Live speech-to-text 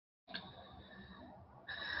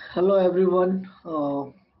Hello everyone,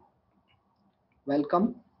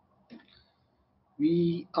 welcome.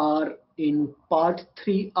 We are in part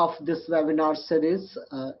 3 of this webinar series.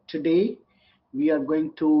 Today we are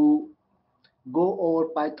going to go over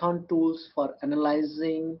Python tools for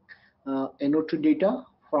analyzing NO2 data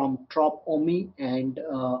from TROPOMI and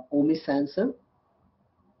OMI sensor.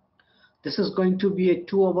 This is going to be a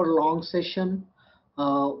 2-hour long session.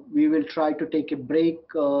 We will try to take a break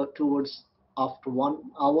towards after 1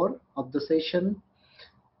 hour of the session.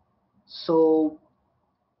 So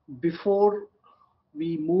before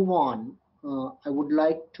we move on, I would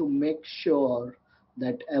like to make sure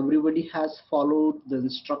that everybody has followed the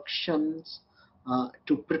instructions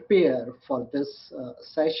to prepare for this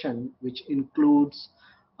session, which includes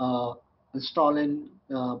installing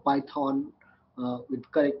Python with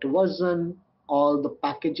correct version, all the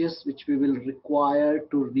packages which we will require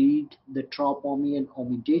to read the TROPOMI and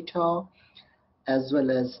OMI data, as well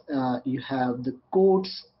as you have the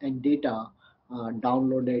codes and data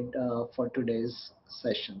downloaded for today's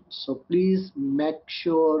session. So please make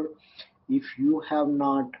sure, if you have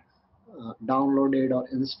not downloaded or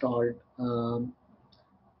installed,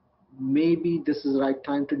 maybe this is the right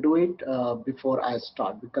time to do it before I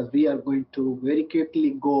start, because we are going to very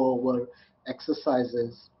quickly go over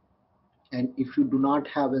exercises, and if you do not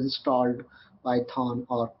have installed Python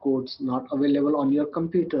or codes not available on your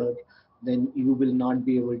computer, then you will not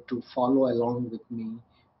be able to follow along with me.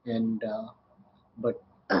 And but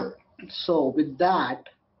so with that,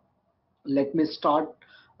 let me start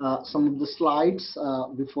some of the slides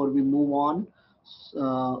before we move on,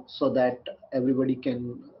 so that everybody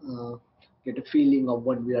can get a feeling of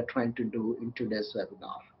what we are trying to do in today's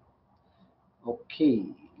webinar. Okay,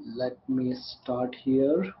 let me start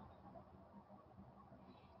here.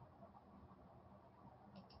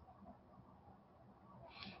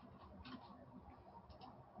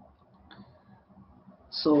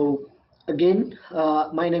 So again,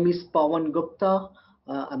 my name is Pawan Gupta.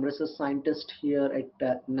 I'm a research scientist here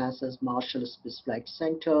at NASA's Marshall Space Flight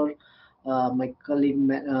Center. My colleague,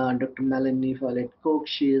 Dr. Melanie Violet-Cook,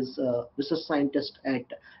 she is a research scientist at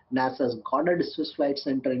NASA's Goddard Space Flight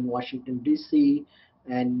Center in Washington, D.C.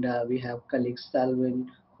 And we have colleague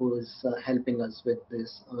Salvin, who is helping us with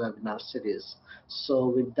this webinar series. So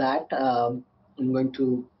with that, I'm going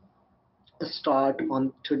to start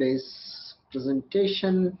on today's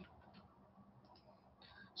presentation.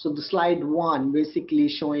 So the slide 1 basically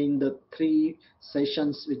showing the 3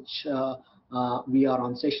 sessions, which we are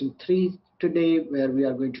on session 3 today, where we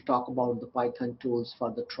are going to talk about the Python tools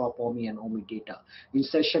for the TROPOMI and OMI data. In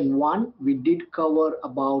session 1, we did cover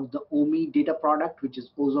about the OMI data product, which is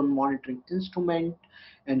ozone monitoring instrument,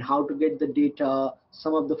 and how to get the data,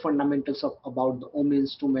 some of the fundamentals about the OMI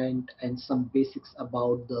instrument, and some basics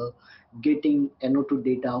about the getting NO2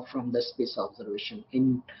 data from the space observation.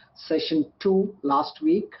 In session 2 last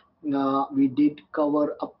week, we did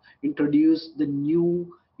cover up, introduce the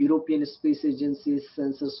new European Space Agency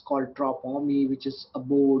sensors called TROPOMI, which is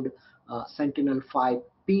aboard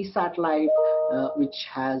Sentinel-5P satellite, which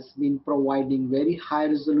has been providing very high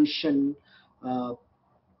resolution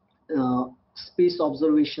space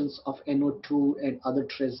observations of NO2 and other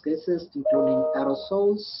trace gases, including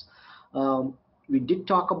aerosols. We did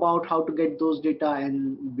talk about how to get those data,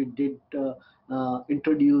 and we did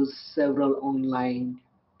introduce several online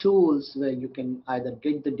tools where you can either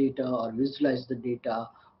get the data or visualize the data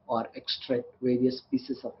or extract various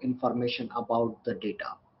pieces of information about the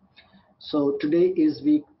data. So today is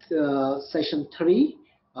week session 3,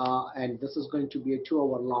 and this is going to be a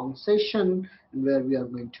 2-hour long session where we are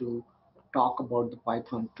going to talk about the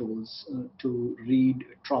Python tools to read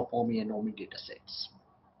TROPOMI and OMI datasets.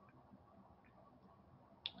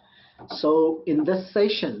 So in this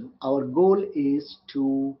session, our goal is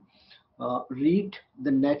to read the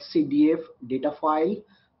netcdf data file,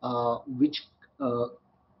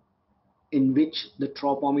 in which the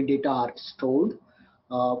TROPOMI data are stored.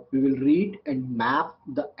 We will read and map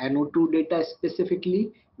the NO2 data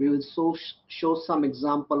specifically. We will show some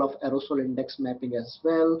example of aerosol index mapping as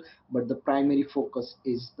well, but the primary focus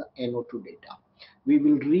is the NO2 data. We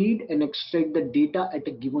will read and extract the data at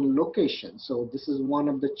a given location. So this is one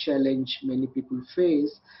of the challenge many people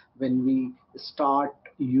face when we start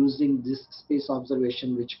using this space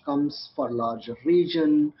observation, which comes for larger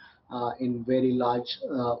region in very large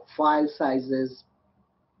file sizes,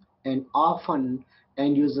 and often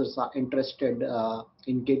end users are interested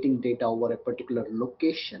in getting data over a particular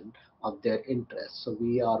location of their interest. So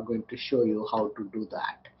we are going to show you how to do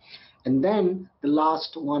that. And then the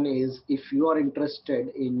last one is, if you are interested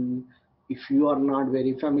in if you are not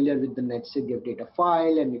very familiar with the netcdf data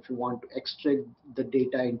file, and if you want to extract the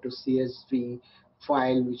data into CSV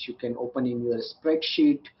file, which you can open in your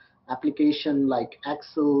spreadsheet application like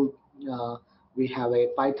Excel, we have a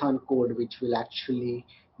Python code which will actually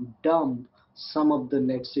dump some of the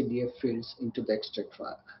netcdf fields into the extract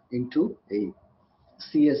file, into a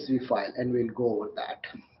CSV file, and we'll go over that.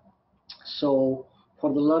 So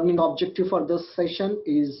for the learning objective for this session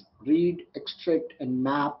is read, extract, and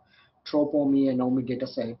map TROPOMI and OMI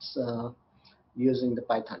datasets using the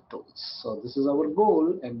Python tools. So this is our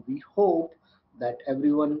goal, and we hope that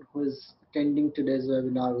everyone who is attending today's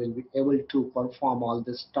webinar will be able to perform all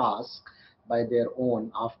this task by their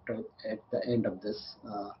own after at the end of this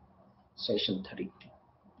session 3.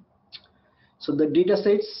 So the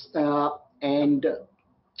datasets and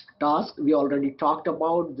task we already talked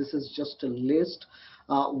about. This is just a list.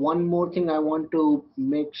 One more thing I want to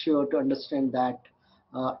make sure to understand that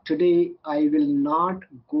today I will not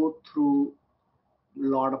go through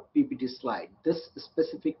lot of PPT slide. This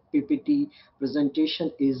specific PPT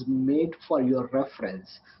presentation is made for your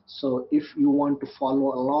reference. So if you want to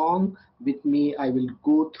follow along with me, I will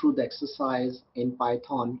go through the exercise in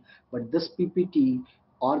Python, but this PPT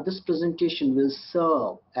or this presentation will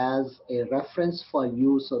serve as a reference for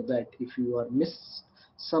you, so that if you are missed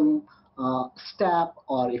some step,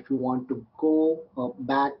 or if you want to go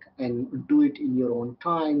back and do it in your own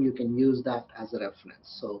time, you can use that as a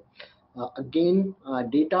reference. So again,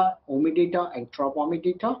 data, OMI data and TROPOMI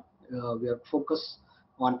data. We are focused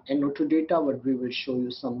on NO2 data, but we will show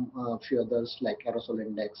you some few others like aerosol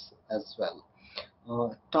index as well.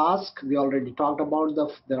 Task, we already talked about.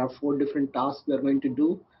 There are 4 different tasks we are going to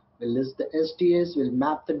do. We'll list the SDAs, we'll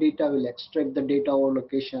map the data, we'll extract the data over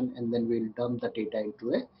location, and then we'll dump the data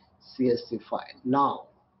into a CSV file. Now,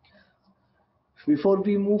 before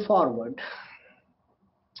we move forward,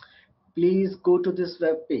 please go to this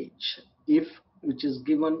web page, which is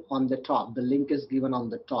given on the top. The link is given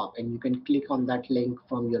on the top, and you can click on that link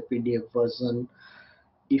from your PDF version.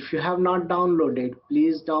 If you have not downloaded,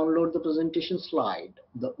 please download the presentation slide,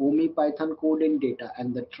 the OMI Python code and data,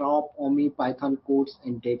 and the TROPOMI Python codes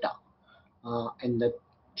and data, and the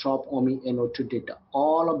TROPOMI NO2 data.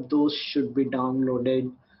 All of those should be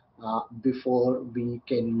downloaded before we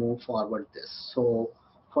can move forward this. So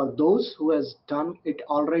for those who has done it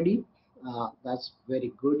already, that's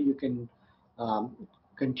very good. You can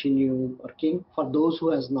continue working. For those who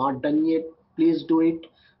has not done yet, please do it.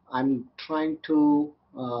 I'm trying to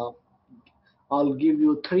I'll give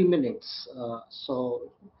you 3 minutes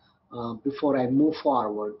before I move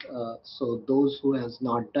forward, so those who has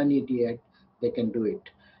not done it yet, they can do it.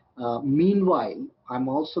 Meanwhile, I'm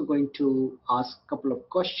also going to ask a couple of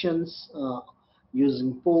questions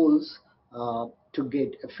using polls to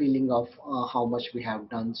get a feeling of how much we have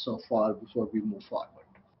done so far before we move forward.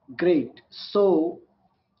 Great. So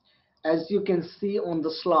as you can see on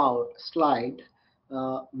the slide,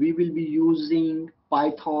 we will be using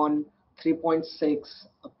Python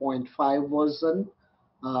 3.6.5 version,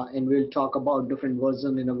 and we'll talk about different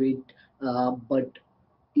version in a bit. But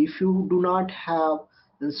if you do not have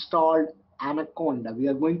installed Anaconda, we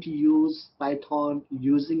are going to use Python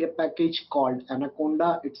using a package called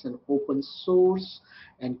Anaconda. It's an open source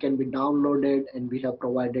and can be downloaded, and we have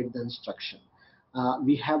provided the instruction.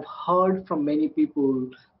 We have heard from many people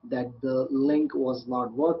that the link was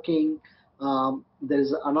not working. There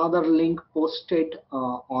is another link posted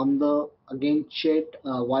on the chat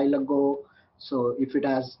a while ago. So if it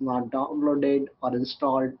has not downloaded or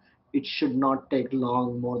installed, it should not take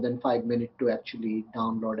long, more than 5 minutes to actually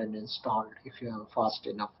download and install if you have fast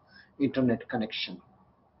enough internet connection.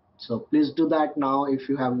 So please do that now if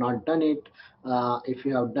you have not done it. If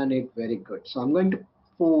you have done it, very good. So I'm going to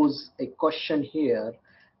pose a question here,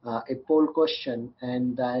 a poll question,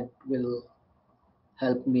 and that will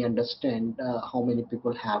help me understand how many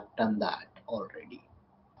people have done that already.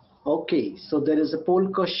 Okay, so there is a poll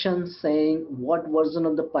question saying what version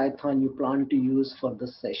of the Python you plan to use for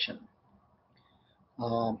this session.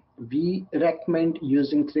 We recommend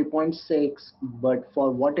using 3.6, but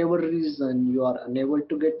for whatever reason you are unable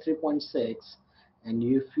to get 3.6, and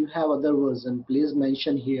if you have other version, please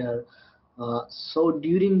mention here. So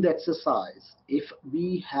during the exercise, if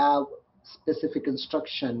we have specific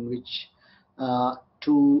instruction which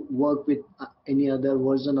to work with any other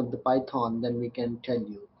version of the Python, then we can tell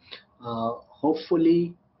you.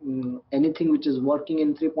 Hopefully anything which is working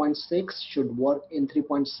in 3.6 should work in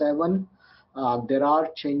 3.7. There are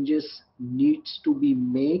changes needs to be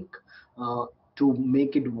made to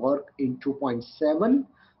make it work in 2.7,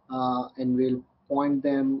 and we'll point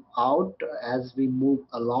them out as we move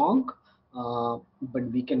along. but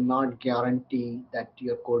we cannot guarantee that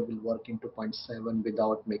your code will work in 2.7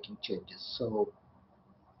 without making changes. So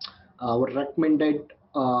our recommended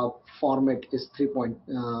format is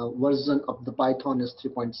version of the Python is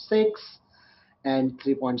 3.6, and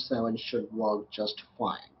 3.7 should work just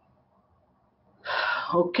fine.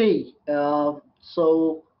 Okay,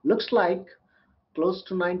 so looks like close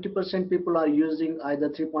to 90% people are using either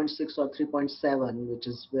 3.6 or 3.7, which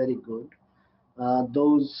is very good.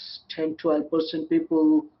 Those 10-12%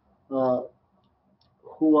 people uh,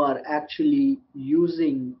 who are actually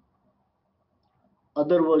using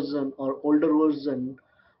other version or older version,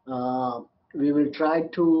 uh, we will try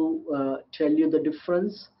to tell you the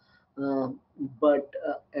difference. uh,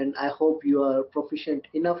 and I hope you are proficient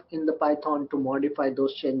enough in the Python to modify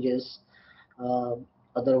those changes. uh,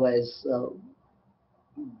 Otherwise,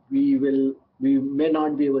 we may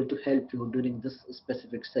not be able to help you during this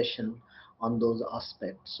specific session on those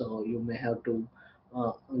aspects, so you may have to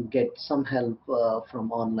uh, get some help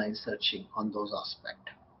from online searching on those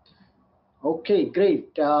aspects. Okay,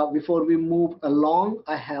 great. Before we move along,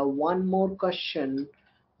 I have one more question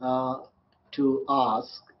uh, to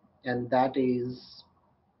ask, and that is,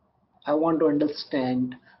 I want to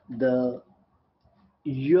understand the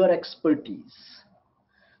your expertise.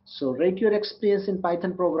 So rate your experience in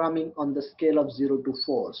Python programming on the scale of 0 to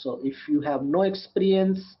 4. So if you have no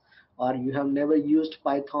experience or you have never used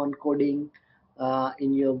Python coding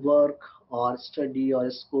in your work or study or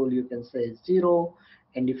school, you can say 0.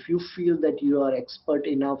 And if you feel that you are expert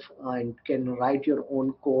enough and can write your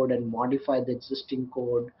own code and modify the existing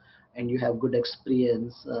code, and you have good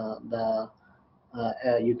experience, you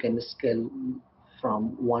can scale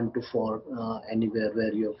from 1 to 4 anywhere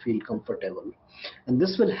where you feel comfortable. And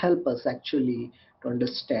this will help us actually to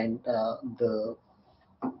understand the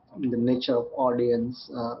nature of audience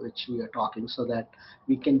which we are talking, so that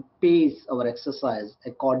we can pace our exercise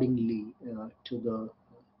accordingly to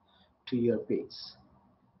your pace.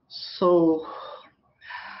 So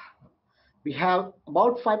we have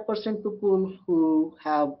about 5% people who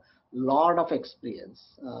have lot of experience,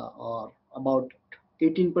 or about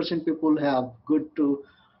 18% people have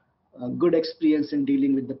good experience in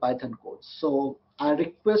dealing with the Python code. So I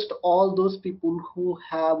request all those people who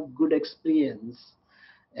have good experience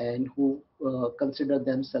and who consider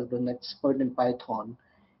themselves an expert in Python,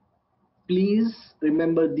 please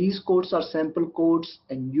remember these codes are sample codes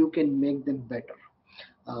and you can make them better.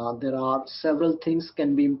 There are several things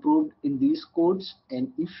can be improved in these codes,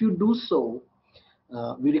 and if you do so,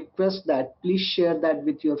 we request that please share that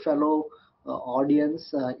with your fellow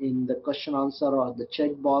audience in the question answer or the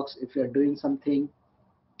chat box if you are doing something,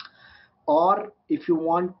 or if you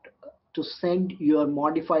want to send your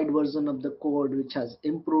modified version of the code which has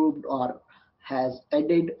improved or has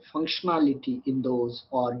added functionality in those,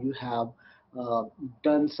 or you have uh,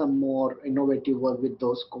 done some more innovative work with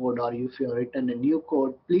those code, or if you have written a new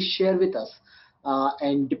code, please share with us.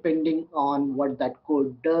 And depending on what that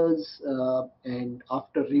code does, and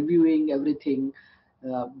after reviewing everything,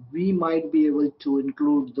 we might be able to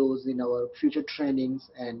include those in our future trainings,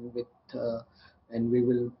 and we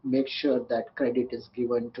will make sure that credit is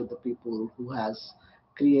given to the people who has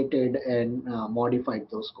created and modified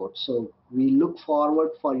those codes. So we look forward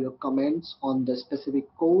for your comments on the specific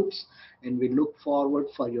codes, and we look forward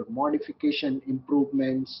for your modification,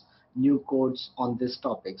 improvements, new codes on this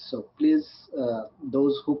topic. So please,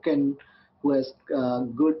 those who has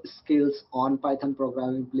good skills on Python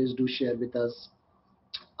programming, please do share with us.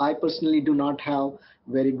 I personally do not have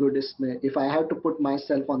very good estimate. If I have to put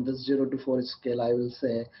myself on this 0 to 4 scale, I will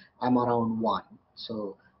say I'm around 1.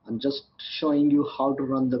 So I'm just showing you how to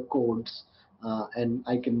run the codes, and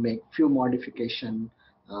I can make few modification,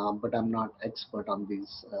 but I'm not expert on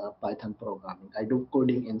these Python programming. I do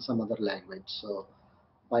coding in some other language, so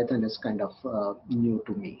Python is kind of new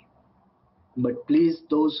to me. But please,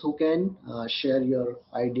 those who can, share your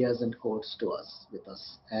ideas and codes to us, with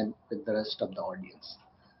us, and with the rest of the audience.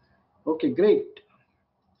 Okay, great.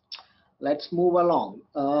 Let's move along.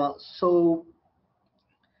 So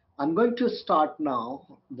I'm going to start now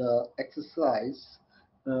the exercise,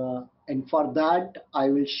 and for that I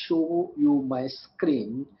will show you my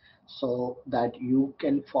screen so that you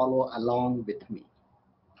can follow along with me.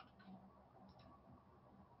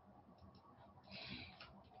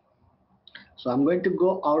 So I'm going to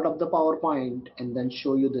go out of the PowerPoint and then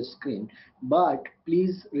show you the screen. But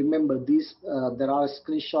please remember, these there are a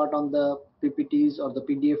screenshot on the PPTs or the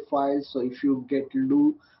PDF files. So if you get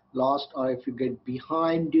lost, or if you get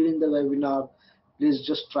behind during the webinar, please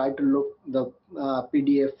just try to look the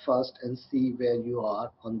PDF first and see where you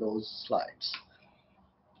are on those slides.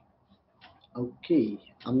 Okay,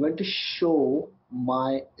 I'm going to show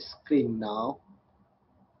my screen now,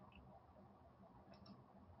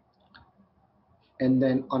 and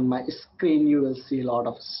then on my screen you will see a lot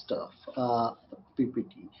of stuff,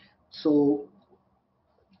 PPT. So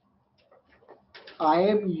I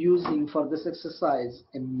am using for this exercise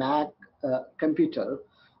a Mac computer.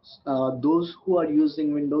 Those who are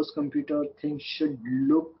using Windows computer, things should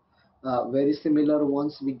look very similar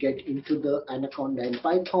once we get into the Anaconda and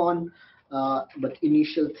Python, but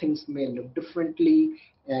initial things may look differently,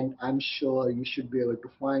 and I'm sure you should be able to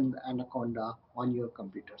find the Anaconda on your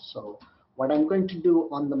computer. So what I'm going to do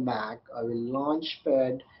on the Mac, I will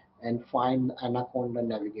Launchpad and find Anaconda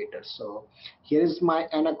Navigator. So here is my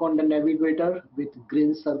Anaconda Navigator with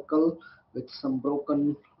green circle with some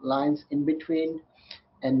broken lines in between,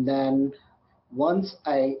 and then once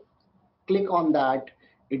I click on that,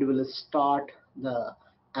 it will start the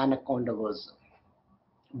Anaconda version.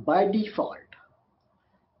 By default,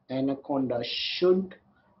 Anaconda should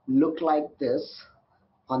look like this.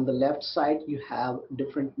 On the left side, you have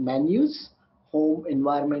different menus: home,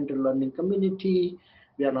 environmental, learning, community.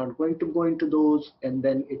 We are not going to go into those, and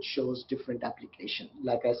then it shows different application.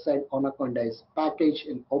 Like I said, Anaconda is package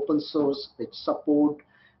in open source which support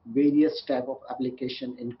various type of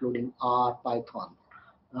application, including R, Python,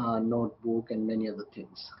 notebook, and many other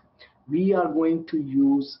things. We are going to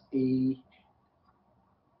use a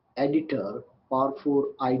editor,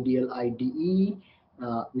 powerful ideal IDE,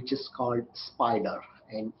 which is called Spider,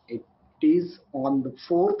 and it is on the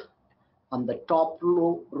fourth, on the top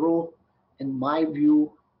row. In my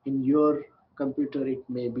view, in your computer it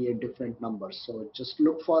may be a different number, so just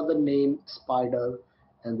look for the name Spider,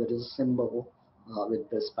 and there is a symbol with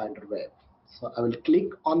the spider web. So I will click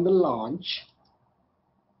on the launch,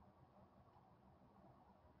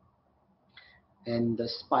 and the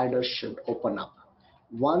Spider should open up.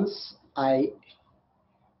 Once I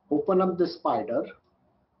open up the Spider,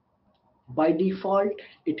 by default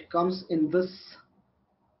it comes in this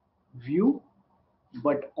view,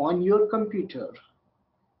 but on your computer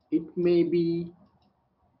it may be,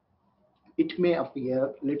 it may appear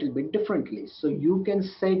a little bit differently. So you can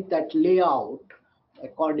set that layout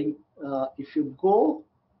according, if you go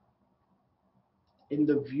in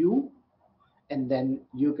the view, and then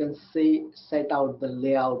you can say set out the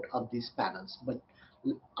layout of these panels. But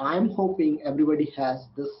I'm hoping everybody has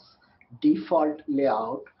this default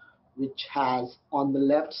layout, which has on the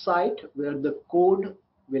left side where the code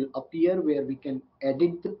will appear, where we can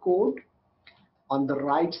edit the code. On the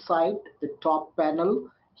right side, the top panel,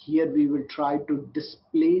 here we will try to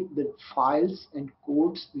display the files and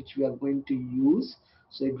codes which we are going to use.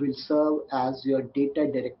 So it will serve as your data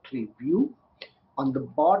directory view. On the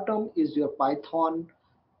bottom is your Python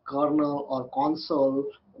kernel or console,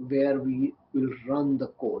 where we will run the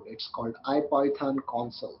code. It's called IPython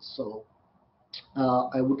console. So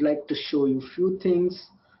I would like to show you a few things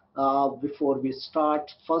before we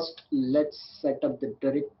start. First, let's set up the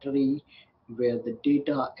directory where the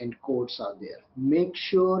data and codes are there. Make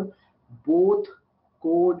sure both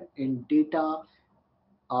code and data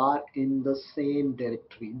are in the same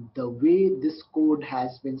directory. The way this code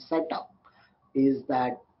has been set up is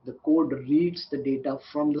that the code reads the data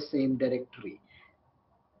from the same directory.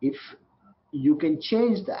 If you can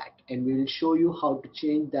change that, and we will show you how to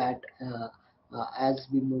change that as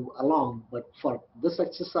we move along, but for this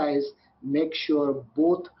exercise, make sure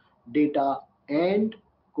both data and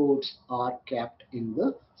codes are kept in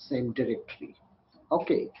the same directory.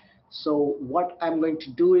 Okay, so what I'm going to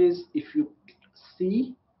do is, if you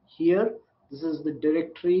see here, this is the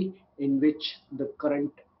directory in which the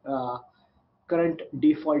current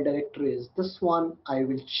default directory is this one. I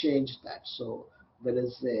will change that. So there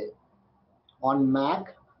is a, on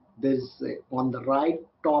Mac, there's a, on the right,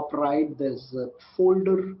 top right, there's a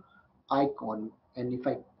folder icon, and if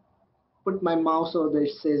I put my mouse over there,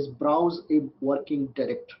 it says browse a working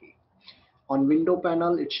directory. On window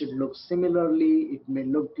panel it should look similarly, it may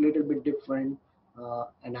look a little bit different,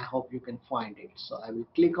 and I hope you can find it. So I will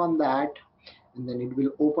click on that, and then it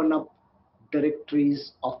will open up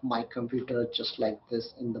directories of my computer just like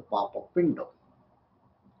this in the pop-up window.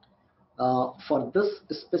 For this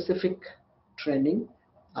specific training,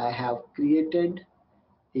 I have created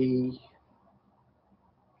a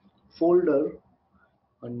folder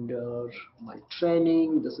under my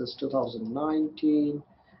training. This is 2019,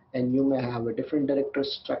 and you may have a different directory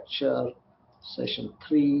structure. Session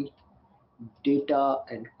 3, data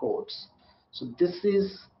and codes. So this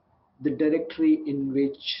is the directory in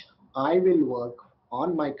which I will work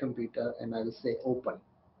on my computer, and I will say open.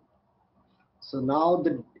 So now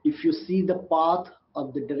if you see the path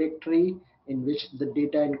of the directory, in which the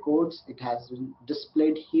data encodes. It has been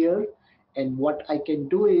displayed here, and what I can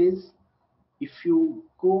do is, if you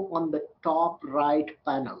go on the top right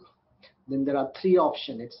panel, then there are three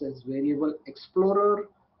options. It says Variable Explorer,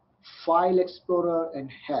 File Explorer, and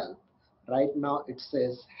Help. Right now it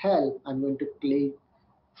says Help. I'm going to click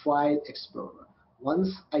File Explorer.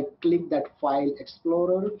 Once I click that File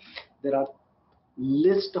Explorer, there are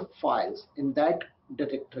list of files in that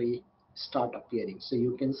directory start appearing. So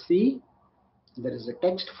you can see there is a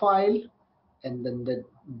text file, and then the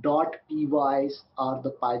 .pys are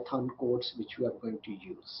the Python codes which we are going to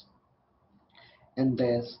use. And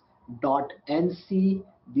there's .nc,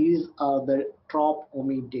 these are the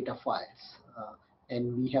TROPOMI data files.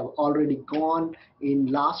 And we have already gone in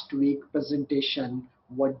last week presentation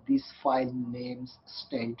what these file names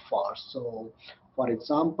stand for. So for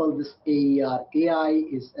example, this AER AI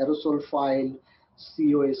is aerosol file,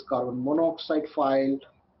 CO is carbon monoxide file,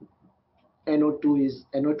 NO2 is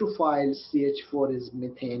NO2 file, CH4 is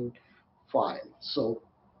methane file. So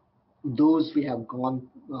those we have gone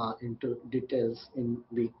into details in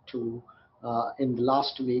week 2, in the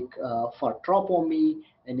last week for TROPOMI,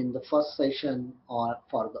 and in the first session or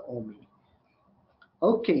for the OMI.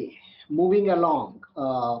 Okay, moving along.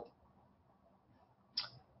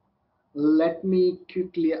 Let me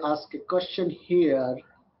quickly ask a question here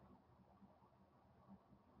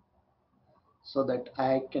so that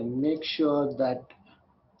I can make sure that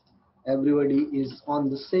everybody is on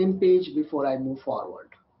the same page before I move forward.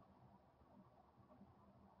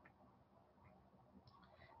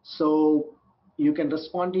 So you can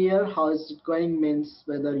respond here. How is it going means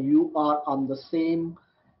whether you are on the same.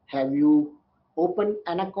 Have you opened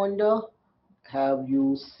Anaconda? Have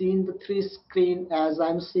you seen the 3 screen as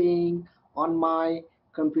I'm seeing on my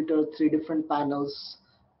computer, 3 different panels?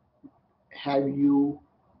 Have you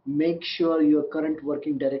make sure your current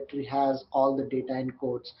working directory has all the data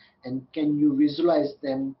encodes, and can you visualize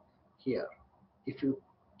them here? If you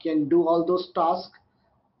can do all those tasks,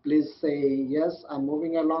 please say yes, I'm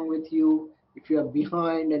moving along with you. If you are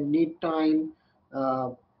behind and need time,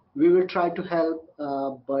 we will try to help,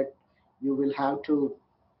 but you will have to,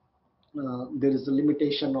 there is a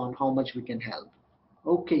limitation on how much we can help.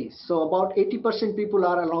 Okay, so about 80% people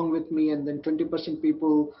are along with me, and then 20%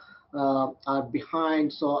 people are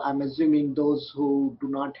behind. So I'm assuming those who do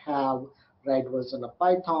not have right version of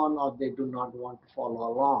Python, or they do not want to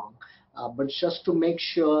follow along. But just to make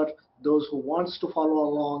sure, those who wants to follow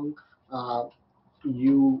along,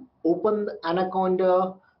 you open the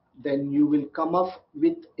Anaconda, then you will come up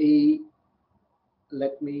with a,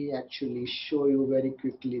 let me actually show you very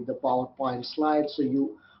quickly the PowerPoint slide. So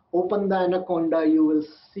you open the Anaconda, you will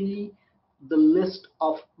see the list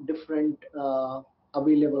of different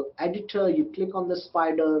available editor. You click on the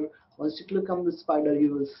spider. Once you click on the spider,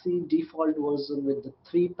 you will see default version with the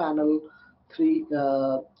 3 panel,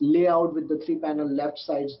 layout with the 3 panel. Left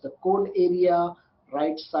side is the code area,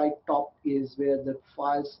 right side top is where the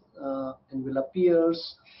files and will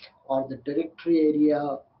appears, or the directory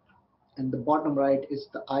area, and the bottom right is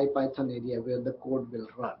the IPython area where the code will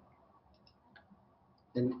run.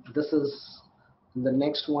 And this is, the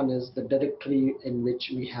next one is the directory in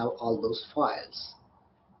which we have all those files.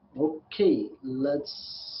 Okay,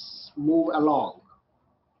 let's move along.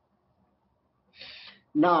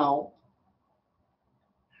 Now,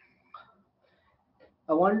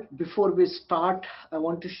 before we start, I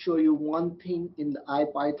want to show you one thing in the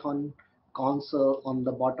IPython console on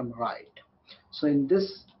the bottom right. So in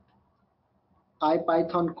this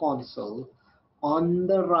IPython console, on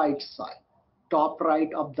the right side, top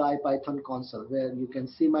right of the IPython console, where you can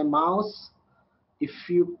see my mouse, if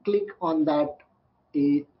you click on that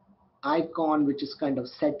icon, which is kind of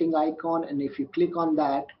setting icon, and if you click on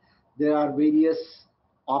that, there are various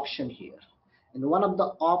options here. And one of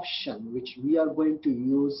the options which we are going to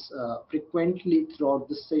use frequently throughout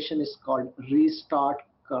this session is called restart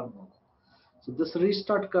kernel. So this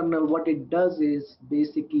restart kernel, what it does is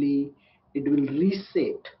basically it will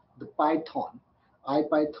reset the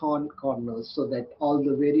IPython kernel so that all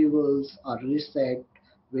the variables are reset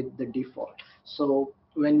with the default. So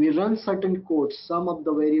when we run certain codes, some of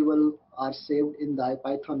the variables are saved in the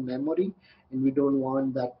IPython memory, and we don't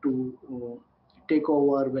want that to take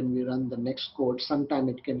over when we run the next code. Sometimes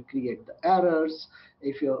it can create the errors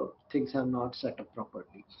if your things are not set up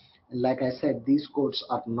properly. And like I said, these codes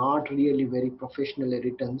are not really very professionally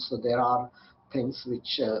written, so there are things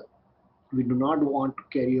which we do not want to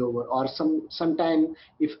carry over, or sometimes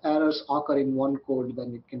if errors occur in one code,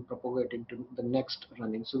 then it can propagate into the next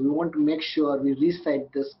running. So we want to make sure we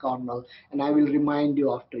reset this kernel, and I will remind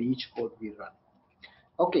you after each code we run.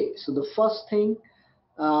 Okay, so the first thing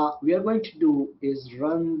we are going to do is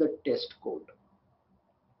run the test code.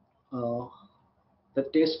 Uh, the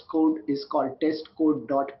test code is called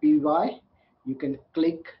testcode.py. You can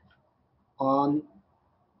click on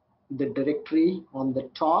the directory on the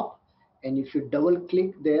top, and if you double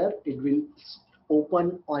click there, it will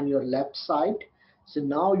open on your left side. So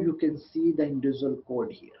now you can see the individual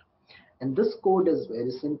code here, and this code is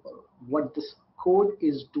very simple. What this code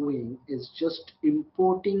is doing is just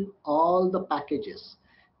importing all the packages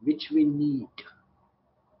which we need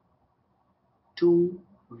to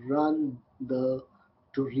run the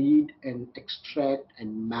to read and extract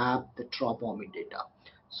and map the TROPOMI data.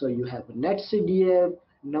 So you have NetCDF,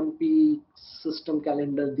 NumPy, system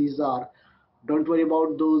calendar. These are, don't worry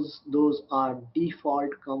about those. Those are default,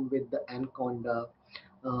 come with the Anaconda.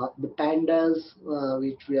 The pandas,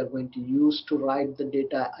 which we are going to use to write the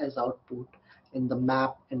data as output, and the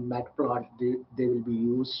map and matplot, they will be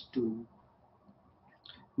used to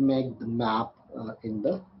make the map in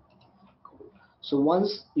the. So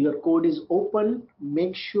once your code is open,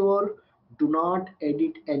 make sure do not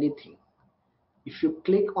edit anything. If you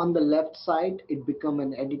click on the left side, it become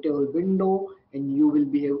an editable window, and you will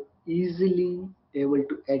be easily able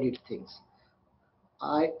to edit things.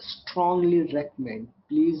 I strongly recommend,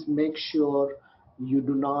 please make sure you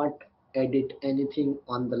do not edit anything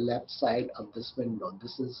on the left side of this window.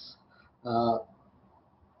 This is uh,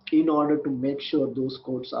 in order to make sure those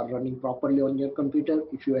codes are running properly on your computer.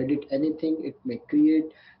 If you edit anything, it may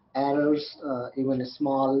create errors. Even a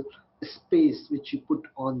small space which you put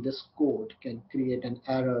on this code can create an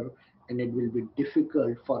error, and it will be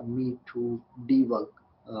difficult for me to debug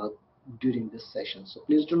uh, during this session. So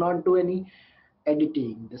please do not do any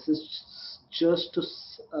editing. This is just to,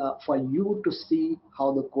 for you to see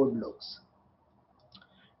how the code looks.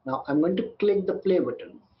 Now I'm going to click the play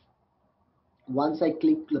button. Once I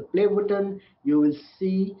click the play button, you will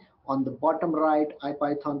see on the bottom right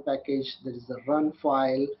IPython package there is a run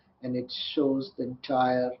file, and it shows the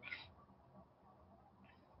entire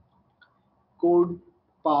code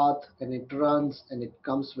path, and it runs, and it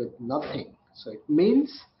comes with nothing. So it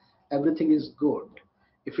means everything is good.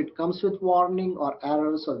 If it comes with warning or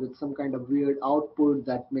errors or with some kind of weird output,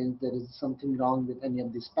 that means there is something wrong with any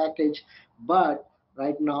of this package. But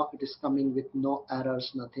right now it is coming with no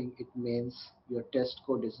errors, nothing. It means your test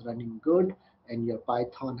code is running good, and your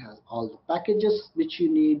Python has all the packages which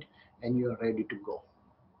you need, and you're ready to go.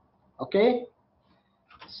 Okay,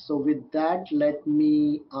 so with that, let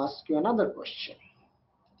me ask you another question.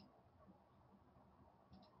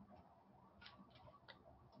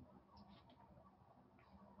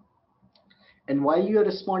 And while you are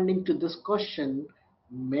responding to this question,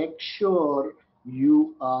 make sure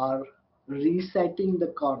you are resetting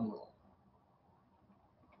the kernel.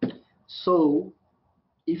 So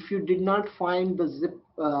if you did not find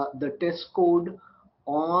the test code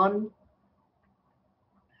on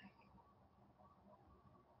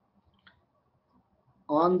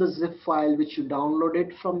the zip file which you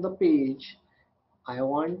downloaded from the page, I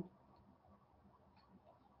want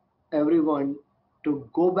everyone to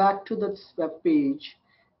go back to this web page,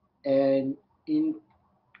 and in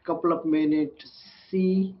couple of minutes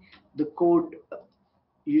see the code.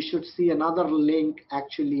 You should see another link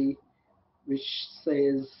actually which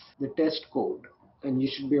says the test code, and you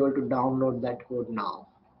should be able to download that code now.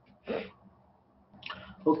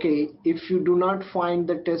 Okay, if you do not find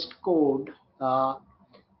the test code,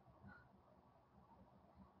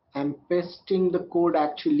 I'm pasting the code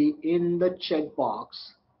actually in the checkbox,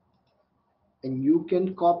 and you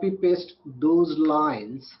can copy paste those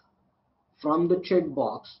lines from the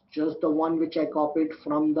checkbox, just the one which I copied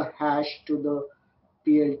from the hash to the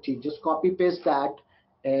PLT. Just copy paste that,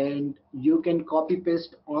 and you can copy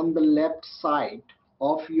paste on the left side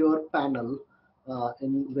of your panel,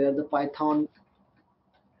 in where the Python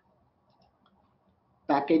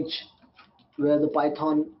package, where the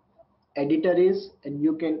Python editor is, and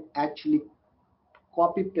you can actually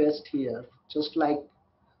copy paste here just like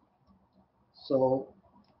so.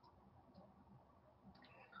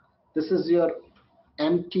 This is your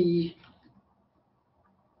empty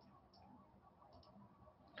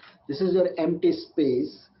empty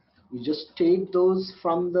space. You just take those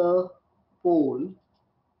from the poll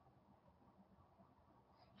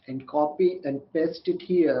and copy and paste it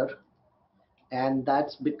here, and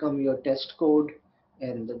that's become your test code.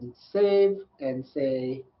 And then save and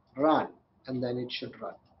say run, and then it should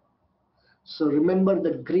run. So remember,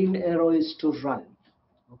 the green arrow is to run.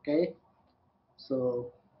 Okay,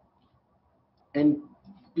 so, and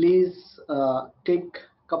please take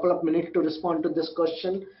a couple of minutes to respond to this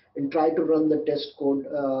question and try to run the test code.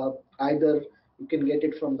 Either you can get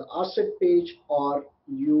it from the ARSET page, or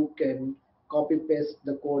you can copy paste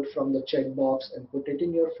the code from the checkbox and put it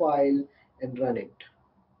in your file and run it.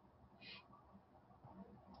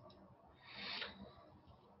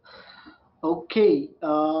 Okay,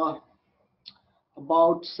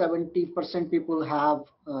 about 70% people have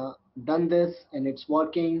done this and it's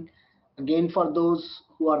working. Again, for those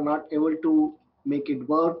who are not able to make it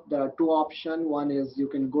work, there are two options. One is you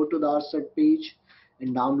can go to the ARSET page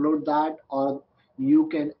and download that, or you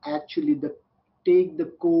can actually take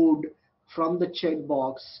the code from the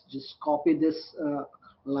checkbox, just copy this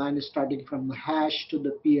line starting from the hash to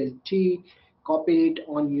the PLT, copy it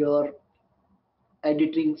on your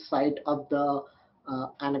editing site of the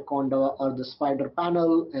Anaconda or the Spider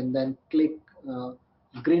panel, and then click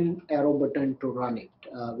green arrow button to run it.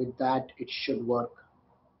 With that, it should work.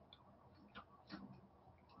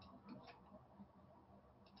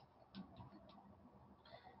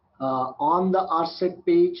 On the ARSET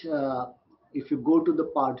page, if you go to the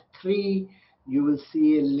part 3, you will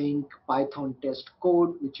see a link Python test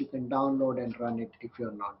code which you can download and run it if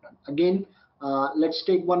you're not done. Again, let's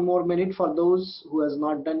take one more minute for those who has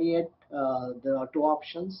not done yet. There are two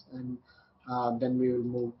options, and then we will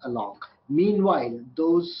move along. Meanwhile,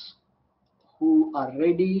 those who are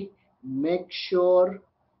ready, make sure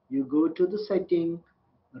you go to the setting,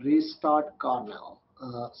 restart kernel,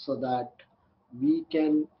 so that we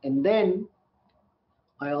can, and then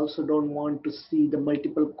I also don't want to see the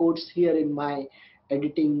multiple codes here in my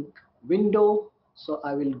editing window. So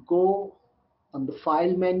I will go on the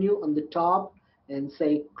file menu on the top and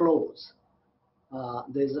say close.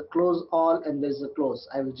 There's a close all and there's a close.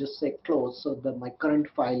 I will just say close so that my current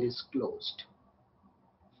file is closed.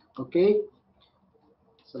 Okay,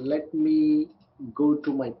 so let me go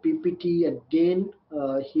to my PPT again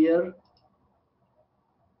here.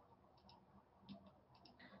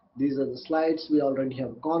 These are the slides we already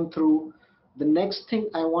have gone through. The next thing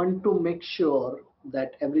I want to make sure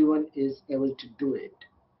that everyone is able to do it.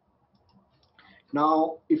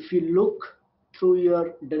 Now, if you look through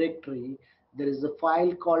your directory, there is a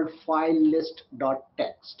file called file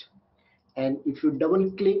list.txt. And if you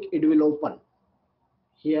double click, it will open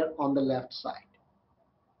here on the left side.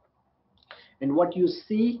 And what you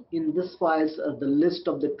see in this files are the list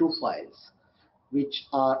of the two files, which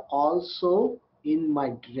are also in my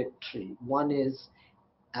directory. One is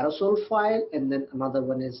aerosol file and then another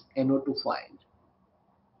one is NO2 file.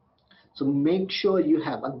 So make sure you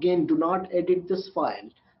have, again, do not edit this file.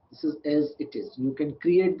 This is as it is. You can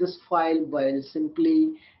create this file by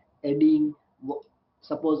simply adding,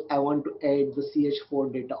 suppose I want to add the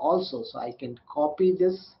ch4 data also, so I can copy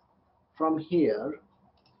this from here.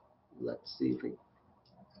 Let's see if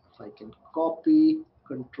I can copy,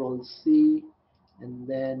 Control C, and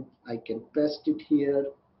then I can paste it here.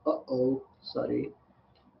 Sorry,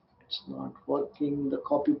 it's not working. The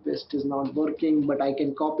copy paste is not working, but I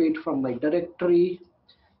can copy it from my directory.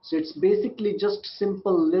 So it's basically just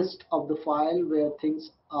simple list of the file where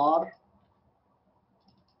things are.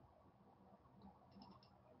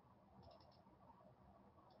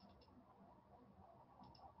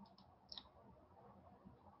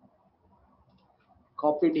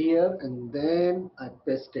 Copied here and then I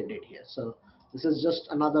pasted it here. So this is just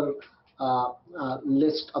another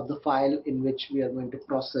list of the file in which we are going to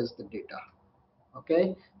process the data.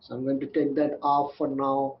 Okay, so I'm going to take that off for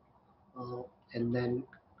now and then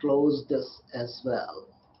close this as well.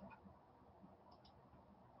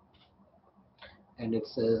 And it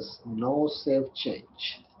says no save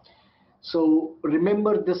change. So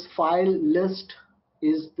remember, this file list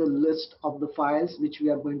is the list of the files which we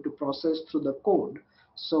are going to process through the code.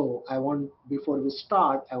 So before we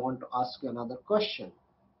start, I want to ask you another question.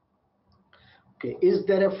 Okay, is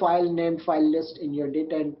there a file named file list in your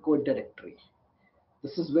data and code directory?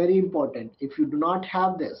 This is very important. If you do not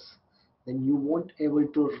have this, then you won't able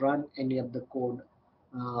to run any of the code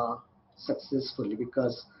successfully,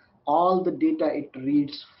 because all the data it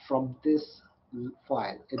reads from this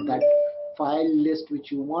file. If that file list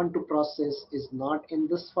which you want to process is not in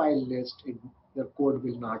this file list, your code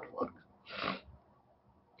will not work.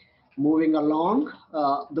 Moving along,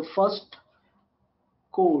 the first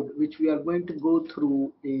code which we are going to go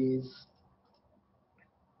through is,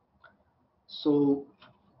 so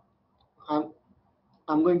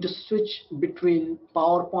I'm going to switch between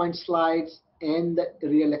PowerPoint slides and the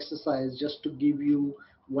real exercise just to give you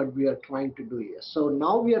what we are trying to do here. So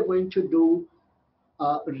now we are going to do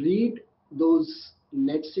read those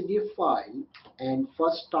netcdf file, and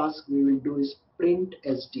first task we will do is print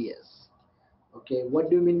SDS. Okay, what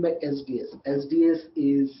do you mean by SDS? SDS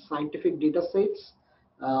is scientific data sets,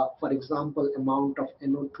 for example, amount of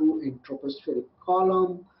NO2 in tropospheric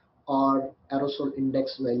column, or aerosol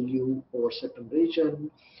index value over certain region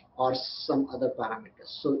or some other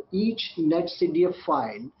parameters. So each netcdf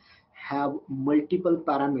file have multiple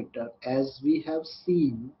parameter, as we have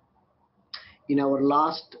seen in our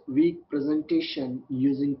last week presentation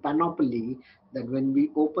using Panoply, that when we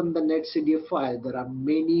open the netcdf file, there are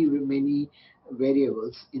many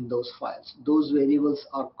variables in those files. Those variables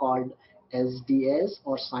are called SDS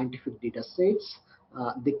or scientific data sets.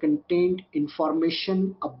 They contain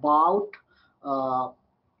information about uh,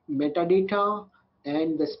 metadata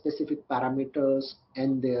and the specific parameters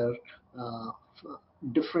and their uh,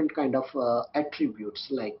 different kind of attributes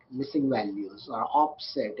like missing values or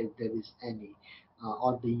offset if there is any,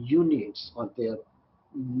 or the units or their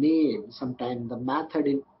name, sometimes the method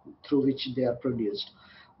through which they are produced.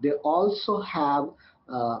 They also have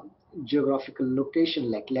uh, geographical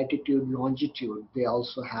location like latitude, longitude. They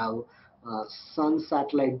also have sun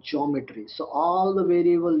satellite geometry. So all the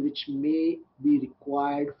variables which may be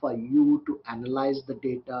required for you to analyze the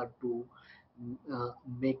data, to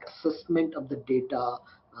make assessment of the data,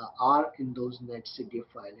 are in those netcdf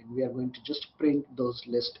file, and we are going to just print those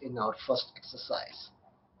lists in our first exercise.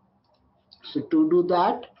 So to do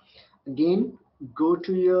that, again, go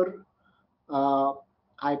to your uh,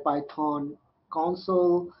 IPython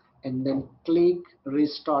console and then click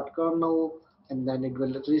restart kernel, and then it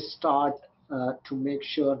will restart to make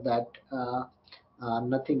sure that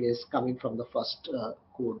nothing is coming from the first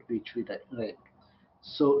code which we read.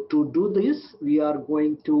 So to do this, we are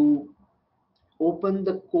going to open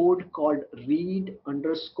the code called read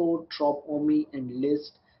underscore TROPOMI and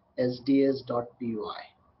list sds.py.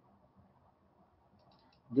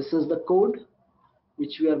 This is the code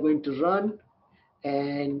which we are going to run,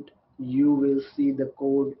 and you will see the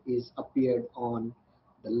code is appeared on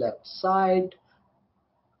the left side.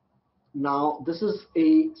 Now this is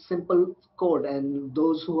a simple code, and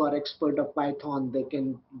those who are expert of Python, they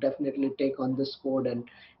can definitely take on this code and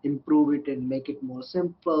improve it and make it more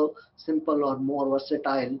simple or more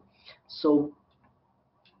versatile. So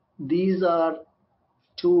these are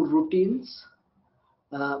two routines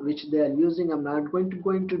which they are using. I'm not going to go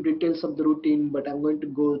into details of the routine, but I'm going to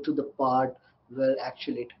go to the part where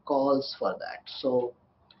actually it calls for that. So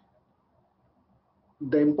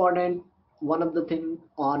the important one of the thing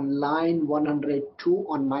on line 102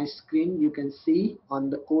 on my screen, you can see on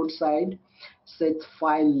the code side says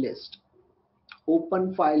file list,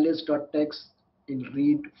 open file list.txt in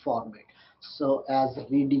read format, so as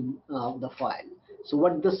reading the file. So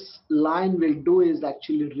what this line will do is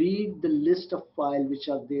actually read the list of files which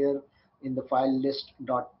are there in the file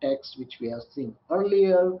list.txt which we have seen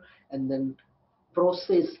earlier, and then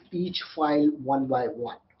process each file one by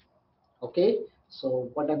one. Okay, so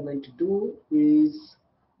what I'm going to do is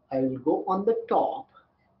I will go on the top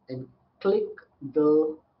and click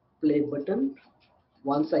the play button.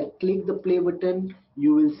 Once I click the play button,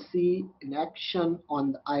 you will see an action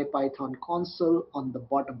on the IPython console on the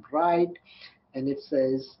bottom right, and it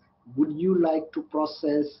says, would you like to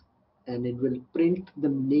process? And it will print the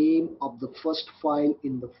name of the first file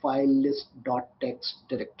in the file list.txt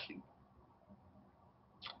directory,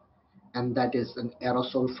 and that is an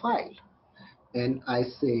aerosol file. And I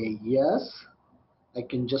say yes. I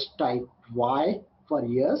can just type Y for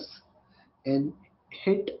yes and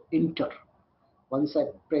hit enter. Once I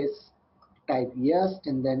type yes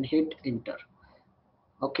and then hit enter.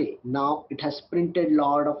 Okay, now it has printed a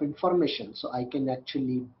lot of information, so I can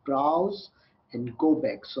actually browse and go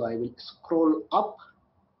back. So I will scroll up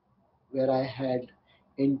where I had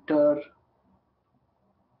entered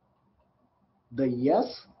the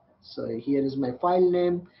yes. So here is my file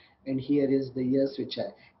name, and here is the yes which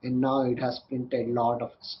and now it has printed a lot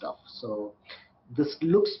of stuff. So this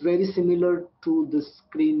looks very similar to the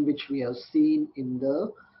screen which we have seen in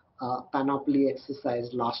the Panoply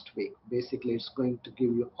exercise last week. Basically, it's going to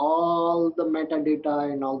give you all the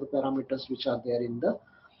metadata and all the parameters which are there in the,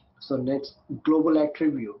 so next, global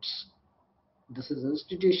attributes. This is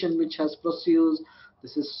institution which has pursues.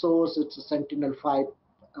 This is source. It's a Sentinel-5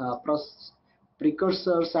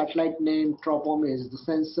 precursor. Satellite name. TROPOMI is the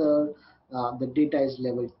sensor. The data is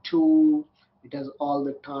level 2. It has all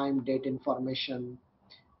the time, date information,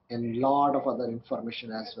 and a lot of other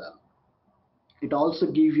information as well. It also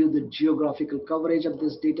gives you the geographical coverage of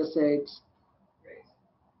these data sets.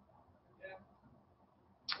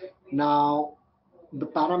 Now, the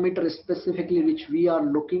parameters specifically which we are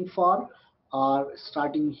looking for are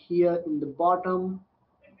starting here in the bottom.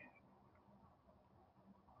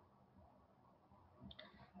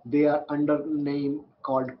 They are under name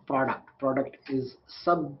called product. Product is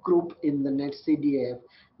subgroup in the netcdf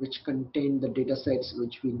which contain the data sets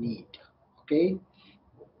which we need. Okay,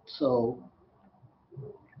 So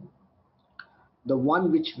the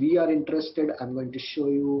one which we are interested, I'm going to show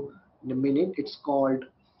you in a minute. It's called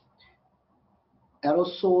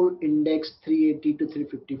aerosol index 380 to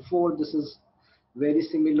 354. This is very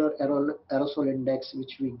similar aerosol index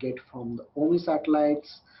which we get from the OMI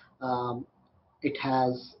satellites. It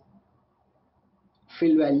has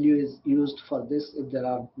fill value is used for this if there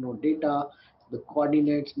are no data. The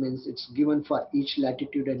coordinates means it's given for each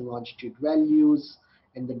latitude and longitude values,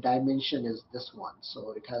 and the dimension is this one.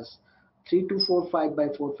 So it has 3245 by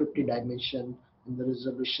 450 dimension, and the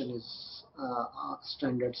resolution is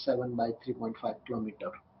standard 7 by 3.5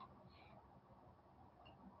 kilometer.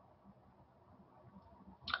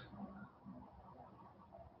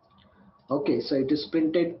 Okay, so it is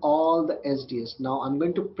printed all the SDS. Now I'm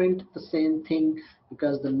going to print the same thing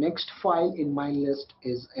because the next file in my list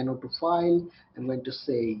is NO2 file. I'm going to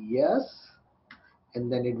say yes, and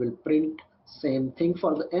then it will print same thing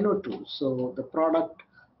for the NO2. So the product,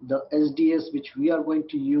 the SDS which we are going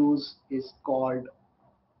to use is called,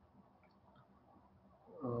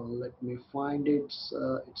 let me find it,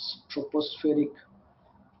 it's tropospheric.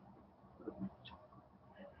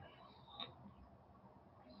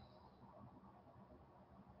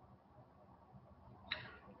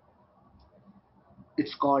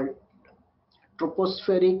 It's called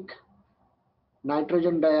tropospheric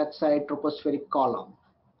nitrogen dioxide tropospheric column,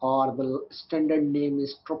 or the standard name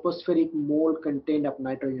is tropospheric mole content of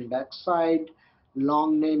nitrogen dioxide.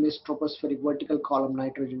 Long name is tropospheric vertical column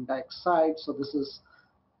nitrogen dioxide. So this is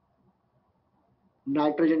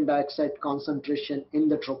nitrogen dioxide concentration in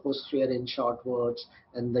the troposphere in short words,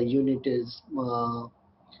 and the unit is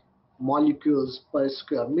molecules per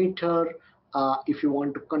square meter. If you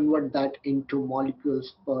want to convert that into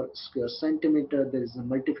molecules per square centimeter, there is a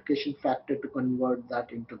multiplication factor to convert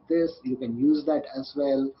that into this. You can use that as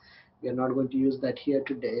well. We are not going to use that here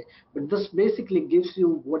today, but this basically gives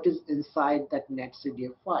you what is inside that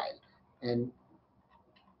netcdf file. And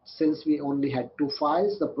since we only had two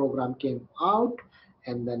files, the program came out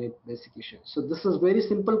and then it basically shows. So this is very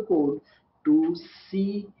simple code to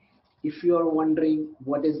see if you are wondering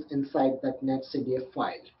what is inside that netcdf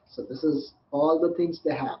file. So this is all the things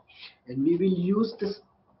they have, and we will use this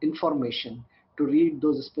information to read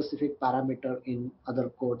those specific parameter in other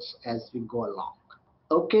codes as we go along.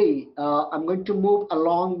 Okay, I'm going to move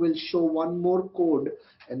along. We'll show one more code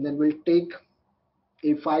and then we'll take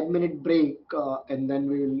a 5-minute break, and then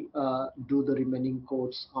we'll do the remaining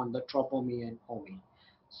codes on the TROPOMI and OMI.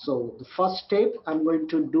 So the first step I'm going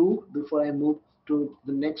to do before I move to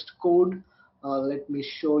the next code, let me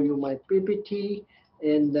show you my PPT,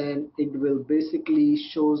 and then it will basically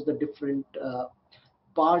shows the different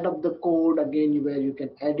part of the code again where you can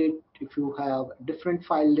edit. If you have a different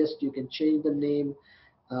file list, you can change the name.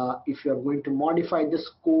 If you are going to modify this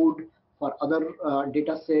code for other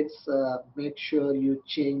data sets, make sure you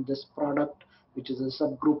change this product, which is a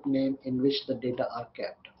subgroup name in which the data are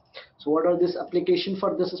kept. So what are this application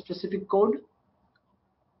for this specific code?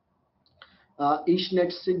 Each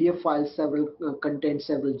netcdf file contains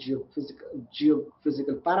several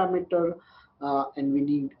geophysical parameter, and we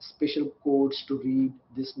need special codes to read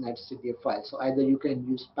this netcdf file. So either you can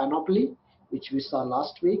use panoply, which we saw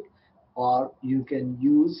last week, or you can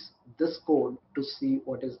use this code to see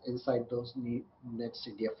what is inside those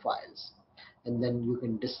netcdf files, and then you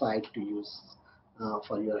can decide to use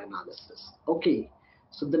for your analysis. Okay,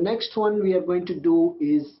 so the next one we are going to do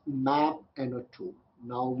is map NO2.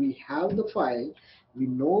 Now we have the file, we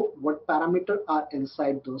know what parameter are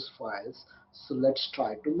inside those files, so let's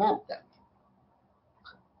try to map them.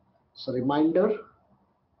 So reminder,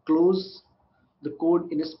 close the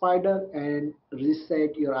code in a Spider and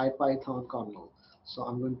reset your IPython kernel. So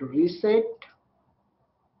I'm going to reset, it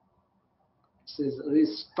says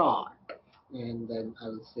restart, and then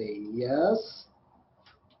I'll say yes,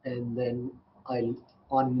 and then I'll,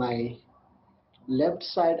 on my left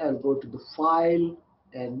side, I'll go to the file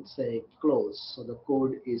and say close. So the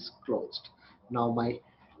code is closed. Now my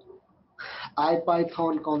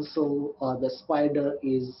IPython console or the Spider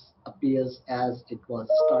is appears as it was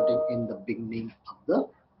starting in the beginning of the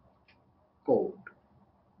code.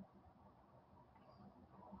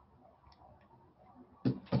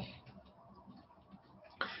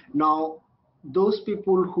 Now those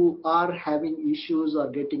people who are having issues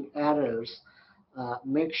or getting errors,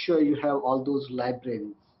 make sure you have all those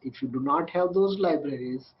libraries. If you do not have those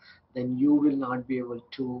libraries, then you will not be able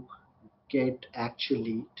to get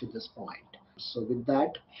actually to this point. So with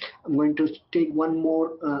that, I'm going to take one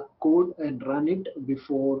more code and run it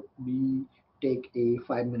before we take a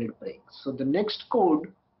 5-minute break. So the next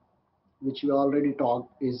code, which we already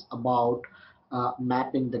talked, is about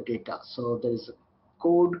mapping the data. So there is a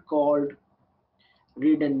code called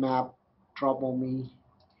read and map TROPOMI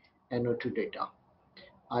NO2 data.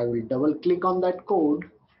 I will double click on that code.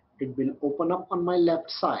 It will open up on my left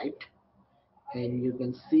side and you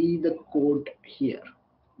can see the code here.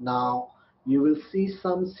 Now you will see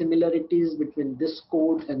some similarities between this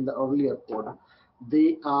code and the earlier code.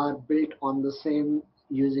 They are built on the same,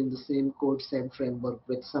 using the same code, same framework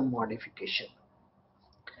with some modification.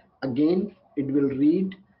 Again, it will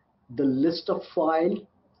read the list of file.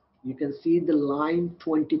 You can see the line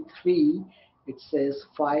 23, it says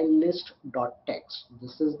file list dot text.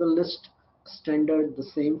 This is the list standard, the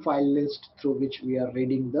same file list through which we are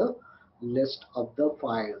reading the list of the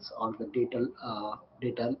files or the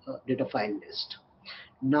data file list.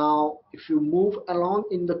 Now if you move along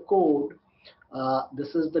in the code,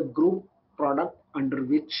 this is the group product under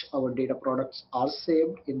which our data products are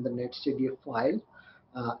saved in the netstdf file.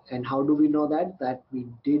 And how do we know that? That we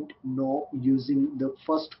did know using the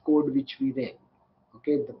first code which we ran.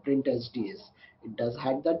 Okay, the print SDS. It does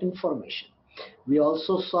have that information. We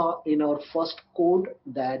also saw in our first code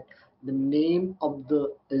that the name of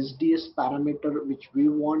the SDS parameter which we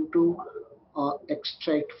want to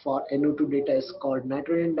extract for NO2 data is called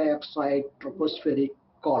nitrogen dioxide tropospheric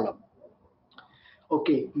column.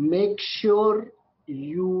 Okay, make sure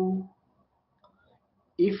you,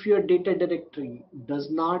 if your data directory does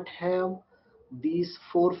not have these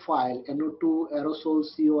four files, NO2, aerosol,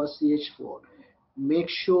 CO, or CH4, make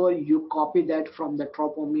sure you copy that from the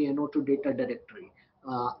TROPOMI NO2 data directory.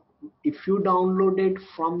 If you download it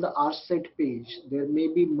from the ARSET page, there may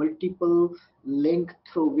be multiple links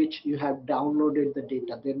through which you have downloaded the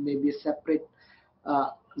data. There may be a separate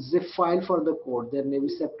zip file for the code. There may be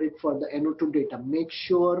separate for the NO2 data. Make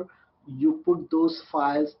sure you put those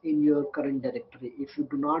files in your current directory. If you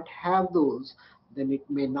do not have those, then it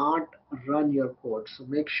may not run your code. So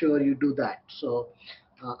make sure you do that. So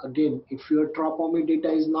again, if your TROPOMI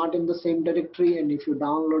data is not in the same directory and if you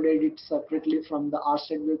downloaded it separately from the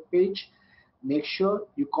ARSET web page, make sure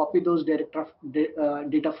you copy those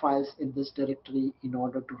data files in this directory in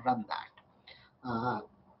order to run that.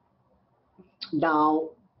 Now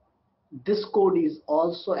this code is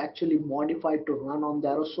also actually modified to run on the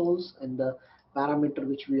aerosols, and the parameter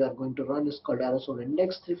which we are going to run is called aerosol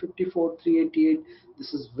index 354,388.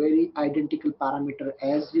 This is very identical parameter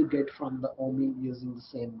as you get from the OMI using the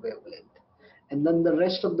same wavelength. And then the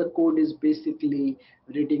rest of the code is basically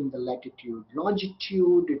reading the latitude,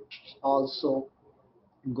 longitude. It's also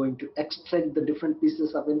going to extract the different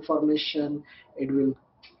pieces of information. It will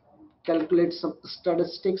calculate some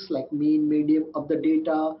statistics like mean, median of the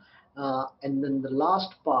data, and then the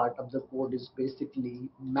last part of the code is basically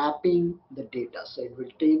mapping the data. So it will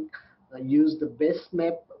take use the base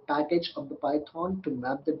map package of the Python to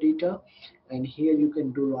map the data, and here you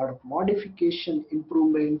can do a lot of modification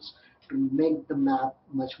improvements to make the map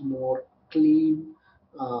much more clean,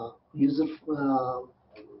 user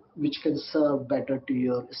which can serve better to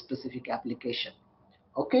your specific application.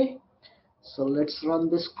 Okay, so let's run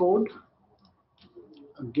this code.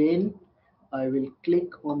 Again, I will click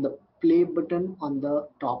on the play button on the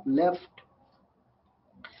top left,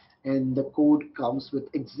 and the code comes with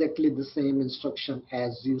exactly the same instruction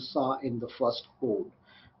as you saw in the first code.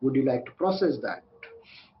 Would you like to process that?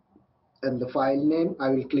 And the file name, I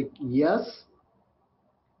will click yes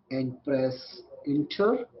and press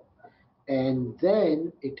enter, and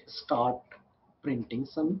then it start printing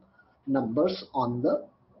some numbers on the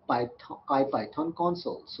IPython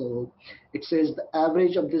console. So it says the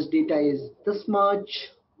average of this data is this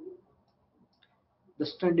much, the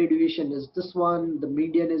standard deviation is this one, the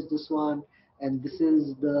median is this one, and this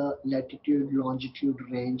is the latitude longitude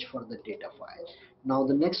range for the data file. Now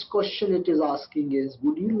the next question it is asking is,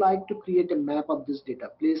 would you like to create a map of this data?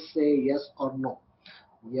 Please say yes or no.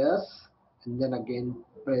 Yes, and then again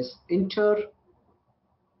press enter,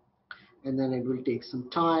 and then it will take some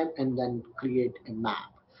time and then create a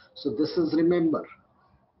map. So this is, remember,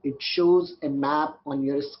 it shows a map on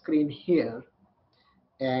your screen here,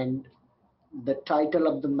 and the title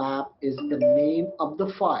of the map is the name of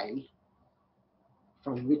the file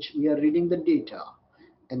from which we are reading the data,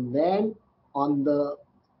 and then on the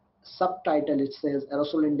subtitle it says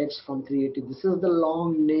aerosol index from 380. This is the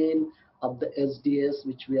long name of the SDS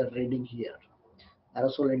which we are reading here,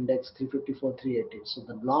 aerosol index 354 380. So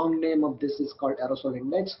the long name of this is called aerosol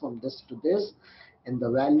index from this to this, and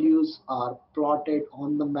the values are plotted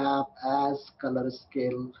on the map as color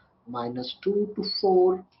scale -2 to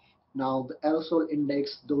 4. Now the aerosol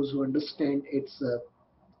index, those who understand, it's a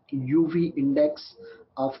UV index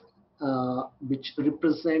of which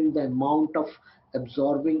represent the amount of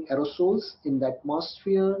absorbing aerosols in the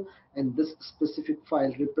atmosphere, and this specific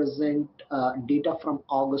file represent data from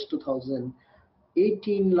August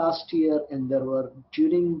 2018 last year. And there were,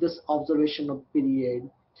 during this observational period,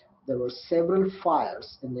 there were several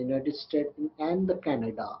fires in the United States and the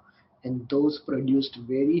Canada, and those produced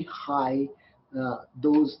very high,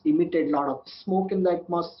 those emitted a lot of smoke in the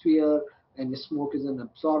atmosphere, and smoke is an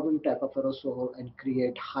absorbing type of aerosol and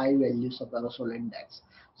create high values of aerosol index.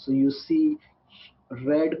 So you see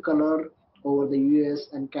red color over the US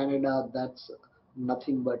and Canada, that's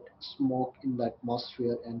nothing but smoke in the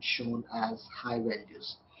atmosphere and shown as high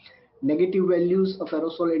values. Negative values of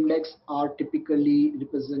aerosol index are typically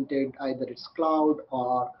represented either it's cloud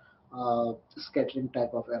or scattering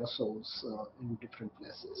type of aerosols in different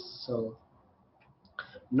places. So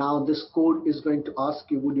now this code is going to ask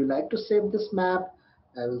you, would you like to save this map?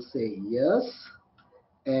 I will say yes.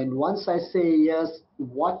 And once I say yes,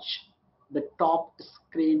 watch the top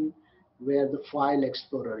screen where the file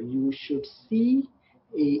explorer. You should see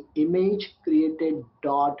a image created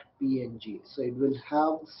 .png. So it will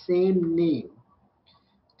have the same name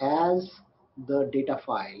as the data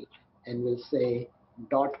file and will say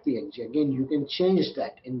 .png. Again, you can change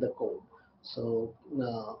that in the code. So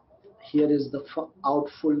here is the out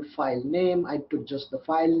full file name. I took just the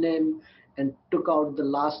file name and took out the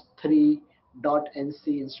last three .nc.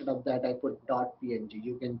 Instead of that, I put .png.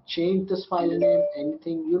 You can change this file name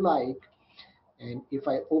anything you like. And if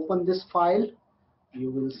I open this file, you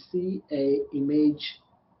will see a image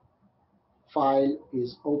file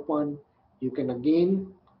is open. You can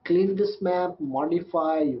again clean this map,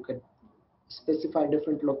 modify, you can specify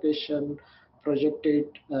different location, project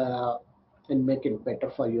it, and make it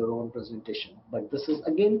better for your own presentation. But this is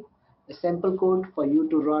again a sample code for you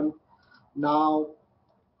to run. Now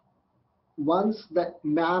once the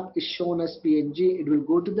map is shown as png, it will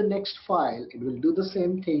go to the next file. It will do the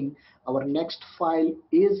same thing. Our next file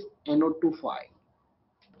is NO2 file.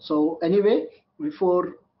 So anyway,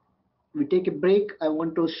 before we take a break, I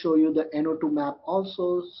want to show you the NO2 map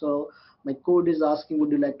also. So my code is asking,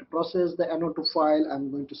 would you like to process the NO2 file? I'm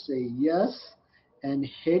going to say yes and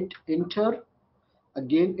hit enter.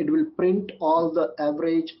 Again, it will print all the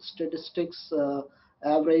average statistics,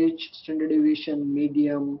 average, standard deviation,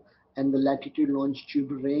 medium, and the latitude longitude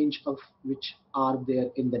range of which are there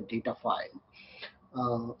in the data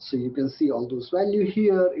file. So you can see all those values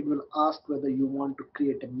here. It will ask whether you want to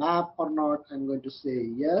create a map or not. I'm going to say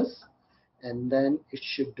yes, and then it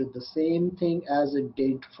should do the same thing as it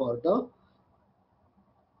did for the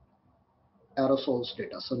aerosols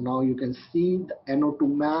data. So now you can see the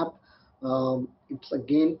NO2 map. It's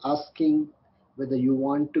again asking whether you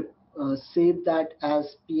want to save that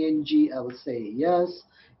as PNG. I will say yes.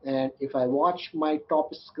 And if I watch my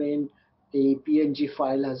top screen, a PNG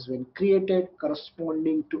file has been created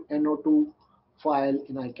corresponding to NO2 file,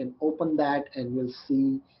 and I can open that and we'll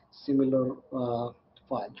see similar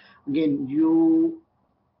file. Again,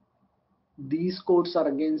 these codes are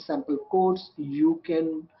again sample codes. You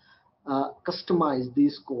can customize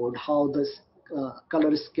this code, how this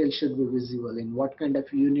color scale should be visible, in what kind of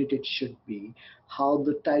unit it should be, how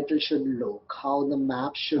the title should look, how the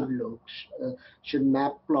map should look, should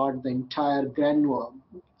map plot the entire granule.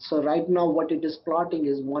 So right now what it is plotting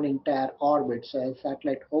is one entire orbit, so a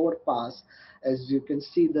satellite overpass. As you can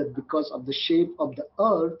see that because of the shape of the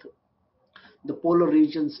earth, the polar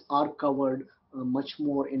regions are covered much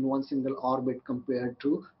more in one single orbit compared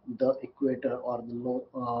to the equator or the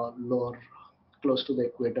lower close to the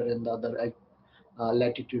equator in the other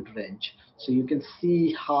latitude range. So you can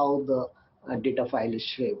see how the data file is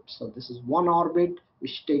shaped. So this is one orbit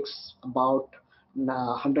which takes about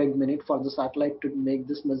 100 minutes for the satellite to make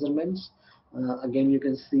these measurements. Again, you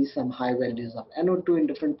can see some high values of NO2 in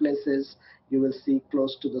different places. You will see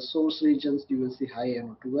close to the source regions, you will see high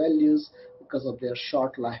NO2 values because of their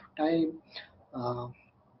short lifetime. Uh,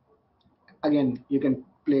 Again, you can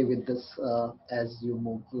play with this as you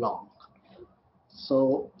move along.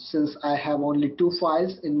 So since I have only two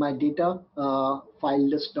files in my data, file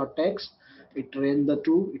list.txt, it ran the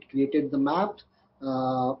two, it created the map.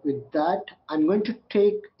 With that, I'm going to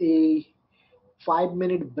take a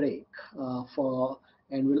 5-minute break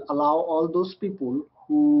and will allow all those people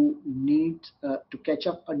who need to catch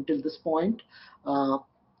up until this point.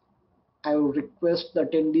 I will request the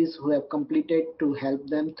attendees who have completed to help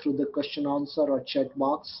them through the question answer or chat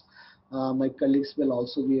box. My colleagues will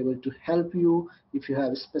also be able to help you if you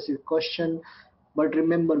have a specific question. But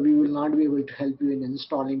remember, we will not be able to help you in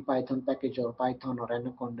installing Python package or Python or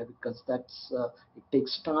Anaconda, because that's it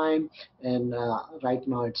takes time, and right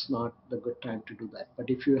now it's not the good time to do that. But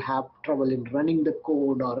if you have trouble in running the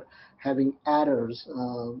code or having errors,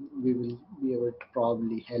 we will be able to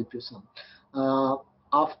probably help you some.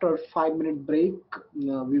 After 5-minute break,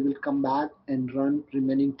 we will come back and run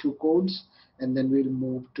remaining 2 codes, and then we'll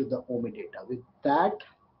move to the OMI data. With that,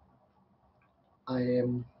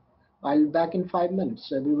 I'll be back in 5 minutes.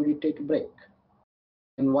 So everybody take a break.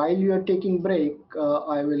 And while you are taking break,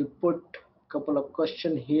 I will put a couple of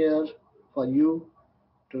questions here for you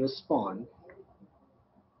to respond.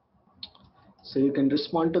 So you can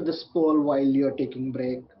respond to this poll while you are taking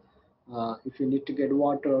break. If you need to get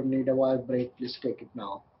water or need a water break, please take it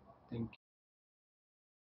now. Thank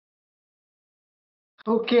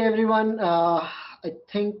you. Okay, everyone. I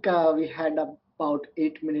think we had about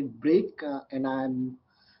 8-minute break, and I'm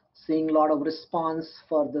seeing a lot of response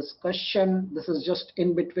for this question. This is just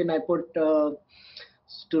in between. I put to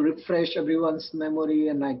refresh everyone's memory,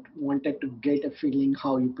 and I wanted to get a feeling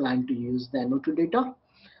how you plan to use the NO2 data.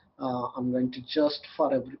 I'm going to just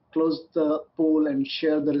close the poll and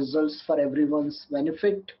share the results for everyone's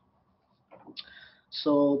benefit.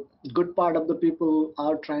 So good part of the people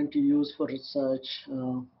are trying to use for research,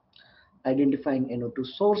 identifying NO2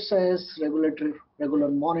 sources, regular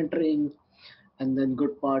monitoring, and then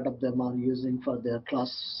good part of them are using for their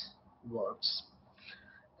class works.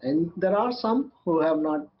 And there are some who have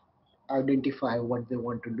not identified what they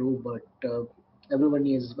want to do, but everyone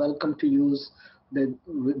is welcome to use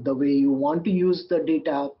the way you want to use the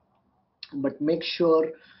data, but make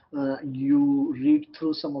sure you read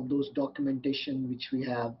through some of those documentation which we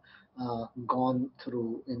have gone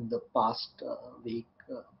through in the past week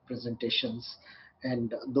presentations,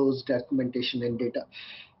 and those documentation and data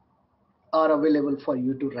are available for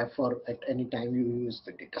you to refer at any time you use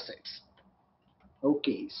the data sets.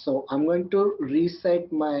 Okay, so I'm going to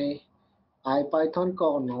reset my IPython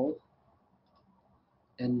kernel,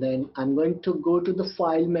 and then I'm going to go to the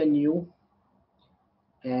file menu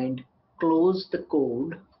and close the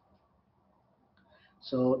code.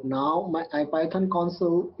 So now my IPython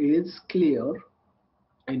console is clear,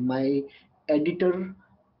 and my editor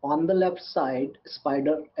on the left side,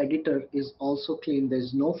 Spider editor, is also clean.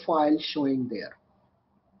 There's no file showing there.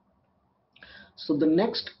 So the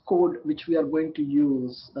next code which we are going to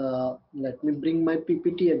use, let me bring my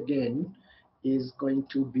PPT again, is going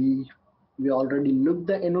to be, we already looked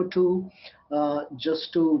the NO2,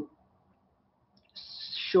 just to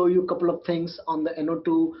show you a couple of things on the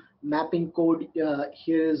NO2 mapping code.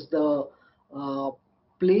 Here is the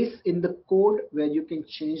place in the code where you can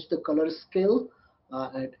change the color scale.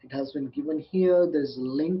 It has been given here. There's a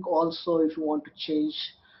link also if you want to change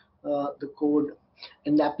the code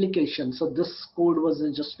in the application. So this code was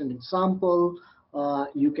just an example.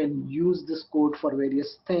 You can use this code for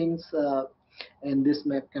various things, and this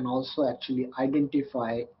map can also actually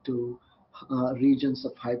identify to regions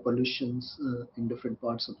of high pollutions in different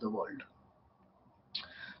parts of the world.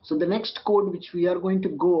 So the next code which we are going to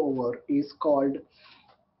go over is called,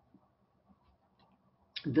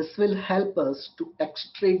 this will help us to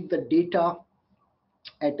extract the data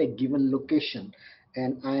at a given location,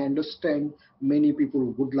 and I understand many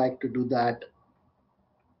people would like to do that.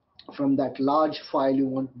 From that large file you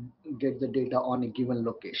want to get the data on a given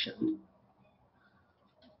location.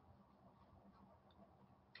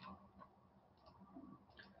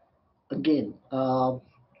 Again,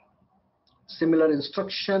 similar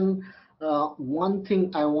instruction. One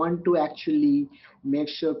thing I want to actually make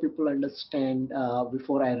sure people understand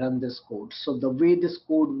before I run this code. So the way this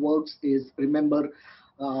code works is, remember,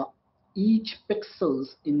 uh, each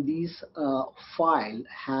pixels in these file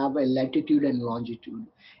have a latitude and longitude,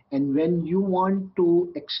 and when you want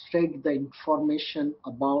to extract the information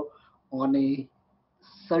about on a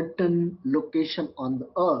certain location on the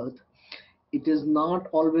earth, it is not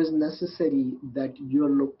always necessary that your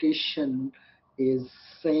location is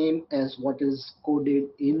same as what is coded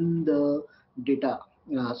in the data.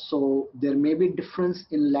 So there may be difference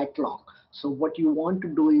in lat long. So what you want to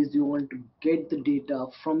do is you want to get the data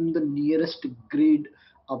from the nearest grid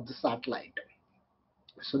of the satellite.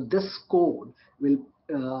 So this code will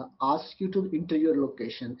ask you to enter your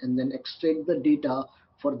location and then extract the data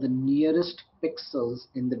for the nearest pixels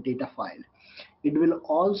in the data file. It will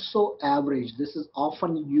also average. This is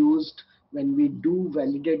often used when we do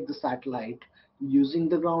validate the satellite using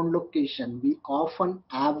the ground location. We often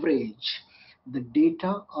average the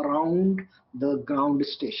data around the ground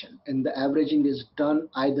station, and the averaging is done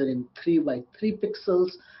either in 3 by 3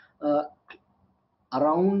 pixels uh,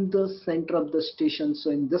 around the center of the station.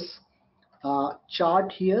 So in this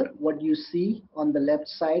chart here, what you see on the left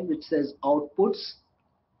side, which says outputs,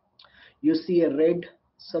 you see a red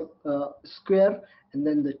square, and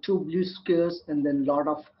then the two blue squares, and then lot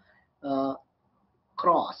of uh,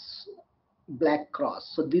 cross, black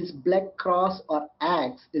cross. So this black cross or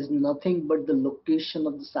X is nothing but the location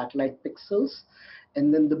of the satellite pixels,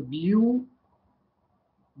 and then the blue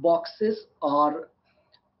boxes are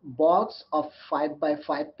box of 5 by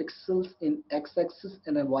 5 pixels in x-axis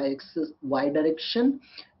and a y-axis y direction,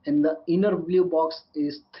 and the inner blue box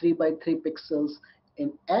is 3 by 3 pixels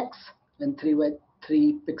in x and 3 by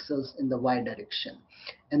 3 pixels in the y direction,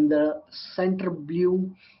 and the center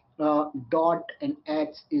blue dot and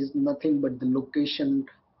x is nothing but the location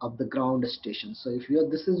of the ground station. So if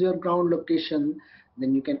this is your ground location,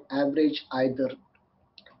 then you can average either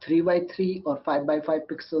 3 by 3 or 5 by 5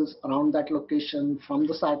 pixels around that location from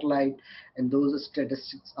the satellite, and those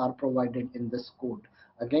statistics are provided in this code.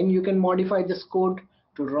 Again, you can modify this code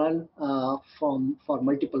to run for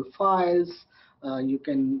multiple files. You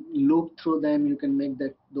can loop through them, you can make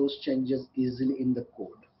those changes easily in the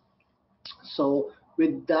code. So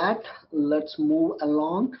with that, let's move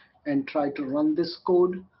along and try to run this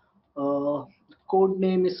code. Code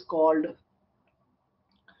name is called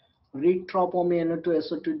read TROPOMI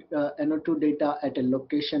NO2 data at a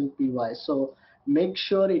location PY. So make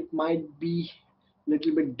sure it might be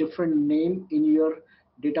little bit different name in your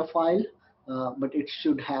data file, but it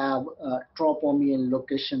should have TROPOMI and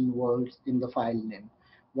location words in the file name.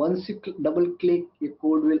 Once you double click, your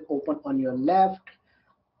code will open on your left.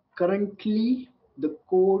 Currently, the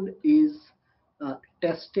code is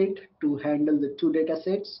tested to handle the two data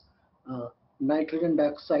sets, uh, nitrogen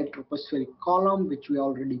dioxide tropospheric column, which we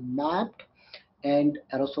already mapped, and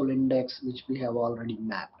aerosol index, which we have already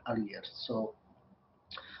mapped earlier. So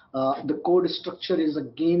the code structure is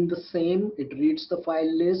again the same. It reads the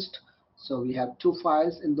file list. So we have two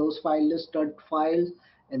files in those file list files,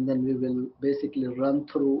 and then we will basically run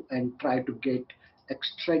through and try to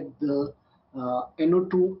extract the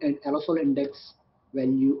NO2 and aerosol index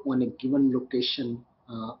value on a given location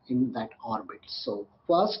in that orbit. So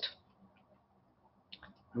first,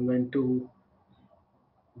 I'm going to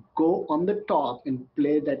go on the top and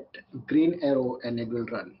play that green arrow, and it will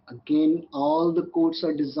run. Again, all the codes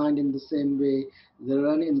are designed in the same way. They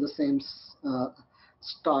run in the same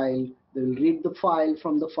style. They will read the file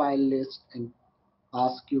from the file list and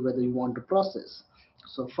ask you whether you want to process.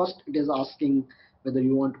 So first it is asking whether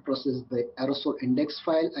you want to process the aerosol index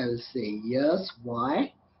file. I will say yes.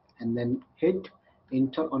 Why? And then hit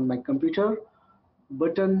enter on my computer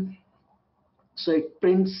button. So it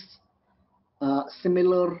prints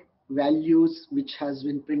similar values which has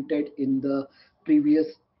been printed in the previous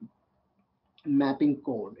mapping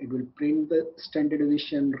code. It will print the standard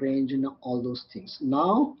deviation, range, and all those things.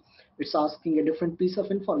 Now it's asking a different piece of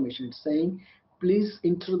information. It's saying please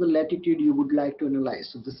enter the latitude you would like to analyze.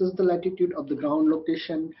 So this is the latitude of the ground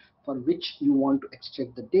location for which you want to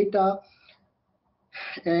extract the data,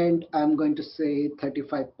 and I'm going to say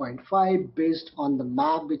 35.5 based on the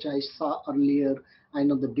map which I saw earlier. I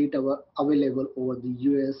know the data were available over the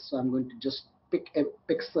US, so I'm going to just pick a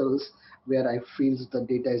pixels where I feel the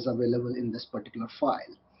data is available in this particular file.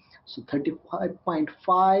 So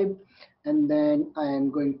 35.5, and then I am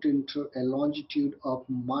going to enter a longitude of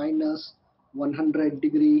minus 100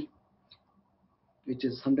 degree, which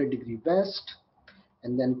is 100 degree west,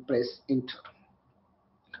 and then press enter.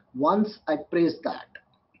 Once I press that,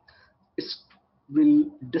 it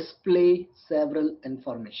will display several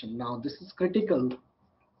information. Now this is critical.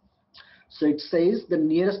 So it says the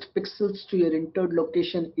nearest pixels to your entered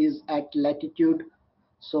location is at latitude.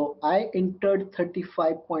 So I entered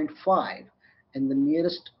 35.5, and the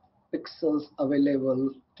nearest pixels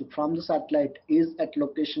available from the satellite is at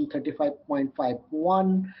location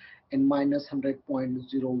 35.51 and minus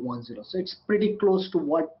 100.010. So it's pretty close to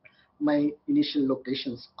what my initial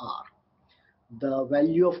locations are. The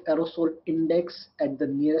value of aerosol index at the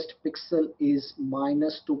nearest pixel is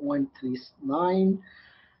minus 2.39.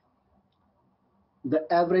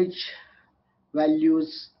 The average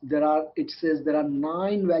values, it says there are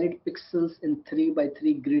 9 valid pixels in 3 by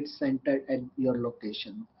 3 grid centered at your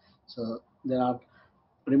location. So there are,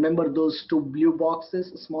 remember those two blue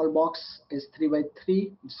boxes, small box is 3 by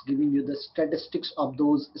 3. It's giving you the statistics of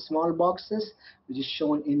those small boxes, which is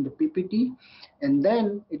shown in the PPT. And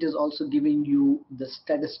then it is also giving you the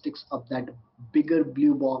statistics of that bigger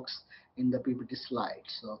blue box in the PPT slide.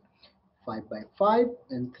 So 5 by 5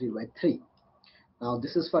 and 3 by 3. Now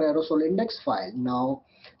this is for aerosol index file. Now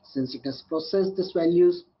since it has processed these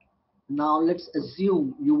values, now let's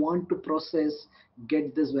assume you want to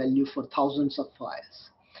get this value for thousands of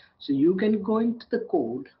files. So you can go into the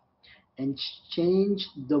code and change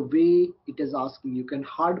the way it is asking. You can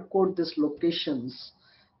hard code these locations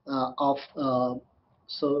of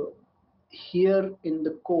so here in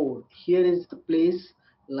the code, here is the place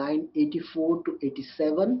line 84 to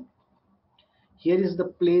 87. Here is the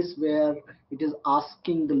place where it is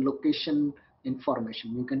asking the location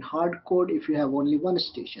information. You can hard code if you have only one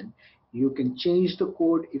station. You can change the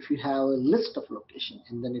code if you have a list of location,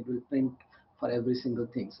 and then it will print for every single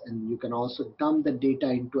things. And you can also dump the data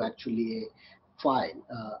into actually a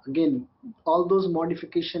file. Again, all those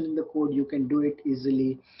modification in the code, you can do it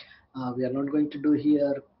easily. We are not going to do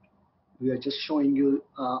here. We are just showing you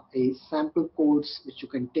a sample codes which you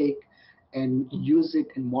can take and use it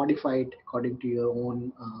and modify it according to your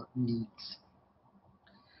own needs.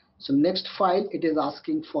 So next file, it is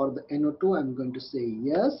asking for the NO2. I'm going to say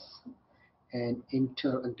yes and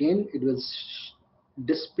enter again. It will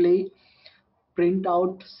display, print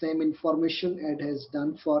out same information it has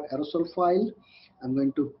done for aerosol file. I'm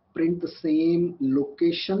going to print the same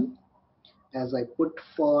location as I put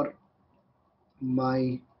for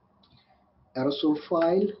my aerosol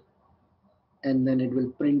file, and then it will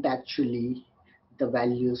print actually the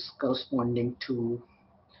values corresponding to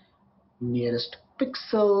nearest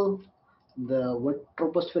pixel. The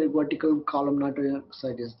tropospheric vertical column nitrogen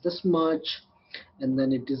oxide is this much, and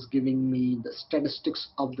then it is giving me the statistics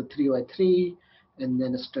of the 3x3 and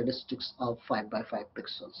then the statistics of 5x5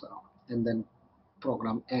 pixels around, and then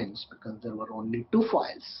program ends because there were only two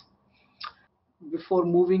files. Before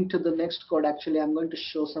moving to the next code, actually I'm going to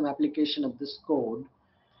show some application of this code,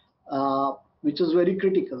 which is very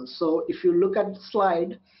critical. So if you look at the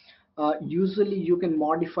slide, usually you can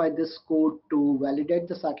modify this code to validate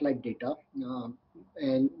the satellite data,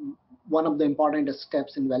 and one of the important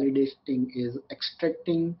steps in validating is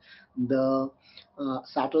extracting the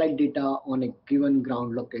satellite data on a given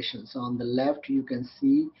ground location. So on the left you can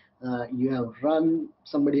see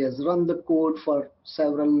somebody has run the code for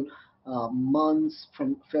several months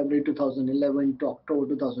from February 2011 to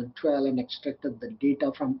October 2012 and extracted the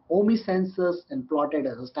data from OMI sensors and plotted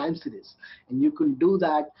as a time series. And you can do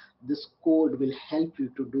that. This code will help you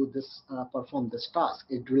to do this, perform this task.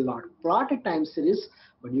 It will not plot a time series,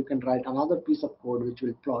 but you can write another piece of code which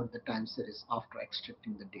will plot the time series after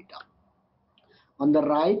extracting the data. On the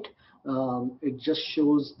right, it just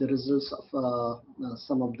shows the results of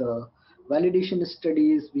some of the validation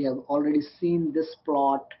studies. We have already seen this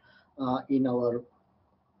plot in our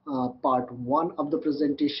part 1 of the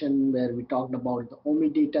presentation, where we talked about the OMI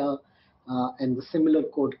data, and the similar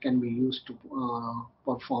code can be used to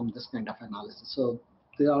perform this kind of analysis. So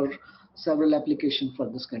there are several applications for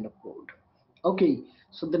this kind of code. Okay,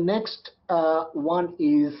 so the next one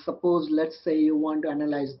is, suppose let's say you want to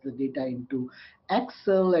analyze the data into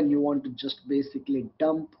Excel and you want to just basically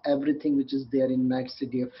dump everything which is there in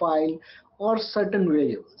NetCDF file, or certain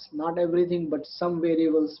variables, not everything but some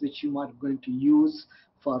variables which you are going to use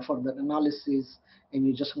for further analysis, and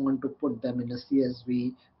you just want to put them in a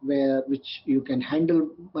CSV which you can handle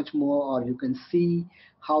much more, or you can see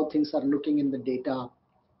how things are looking in the data.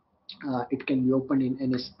 It can be opened in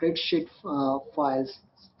any spreadsheet files,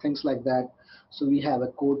 things like that. So we have a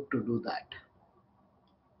code to do that.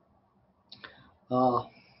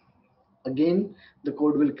 Again, the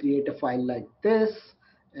code will create a file like this,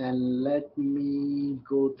 and let me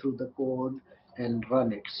go through the code and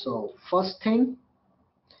run it. So first thing,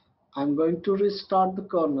 I'm going to restart the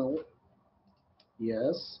kernel.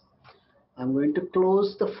 Yes, I'm going to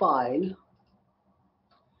close the file,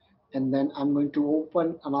 and then I'm going to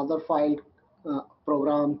open another file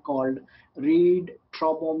program called read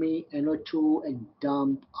TROPOMI NO2 and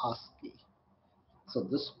dump ASCII. So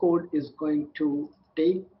this code is going to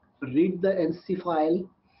read the NC file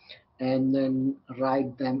and then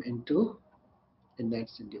write them into a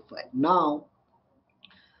NetCDF file. Now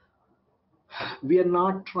we are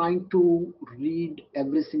not trying to read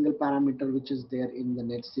every single parameter which is there in the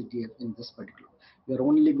NetCDF in this particular. We are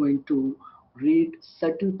only going to read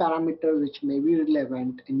certain parameters which may be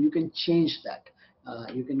relevant, and you can change that.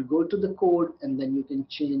 You can go to the code and then you can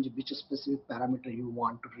change which specific parameter you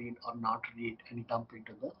want to read or not read and dump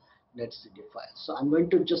into the NetCDF file. So I'm going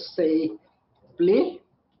to just say play,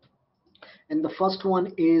 and the first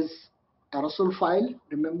one is aerosol file.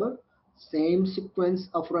 Remember, same sequence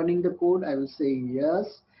of running the code. I will say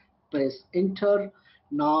yes, press enter.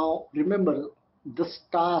 Now remember, this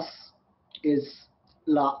task is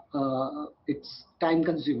it's time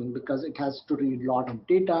consuming because it has to read a lot of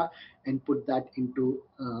data and put that into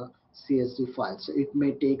CSV file, so it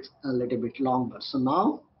may take a little bit longer. So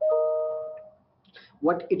now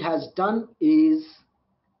what it has done is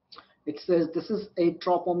It says this is a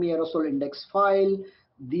TROPOMI aerosol index file.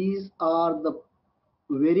 These are the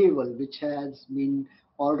variable which has been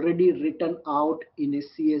already written out in a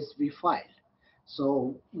CSV file.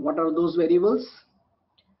 So what are those variables?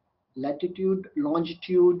 Latitude,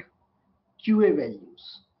 longitude, QA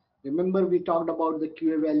values. Remember we talked about the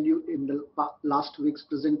QA value in the last week's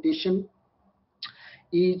presentation.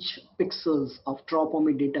 Each pixels of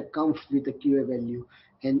TROPOMI data comes with a QA value,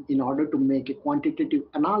 and in order to make a quantitative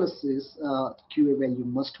analysis, QA value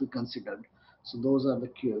must be considered. So those are the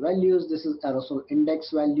QA values. This is aerosol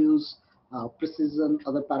index values, precision,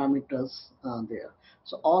 other parameters there.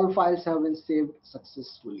 So all files have been saved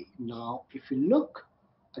successfully. Now if you look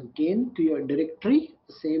again to your directory,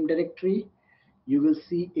 the same directory, you will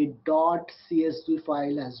see a .csv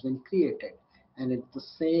file has been created, and it's the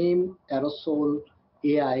same aerosol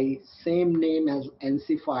AI, same name as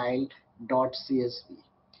nc file .csv.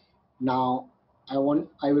 Now I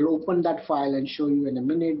will open that file and show you in a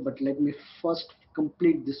minute, but let me first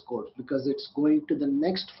complete this code because it's going to the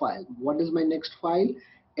next file. What is my next file?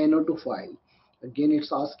 NO2 file. Again,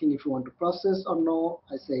 it's asking if you want to process or no.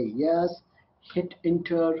 I say yes, hit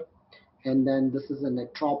enter, and then this is a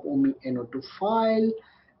TROPOMI NO2 file,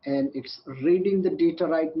 and it's reading the data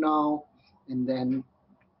right now, and then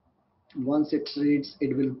once it reads,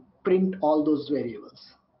 it will print all those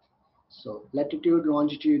variables. So latitude,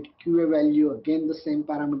 longitude, QA value, again the same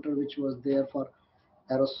parameter which was there for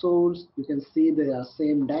aerosols. You can see they are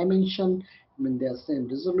same dimension, I mean they are same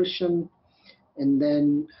resolution, and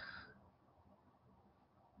then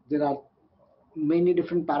there are many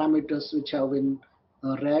different parameters which have been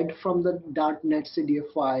read from the .NET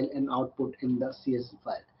CDF file and output in the CSV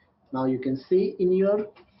file. Now you can see in your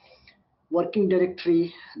working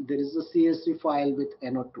directory there is a CSV file with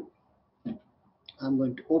NO2. I'm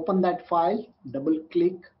going to open that file, double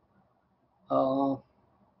click. Uh,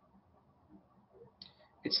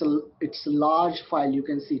 it's a large file. You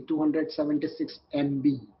can see 276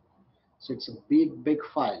 MB. So it's a big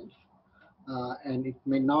file. And it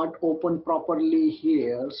may not open properly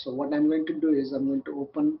here. So what I'm going to do is I'm going to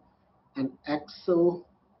open an Excel,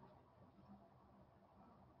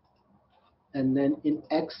 and then in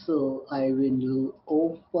Excel I will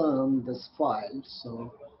open this file.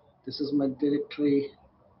 So this is my directory.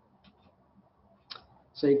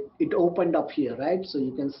 So it opened up here, right? So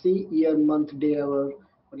you can see year, month, day, hour.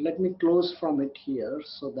 But let me close from it here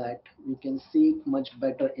so that we can see it much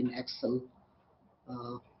better in Excel.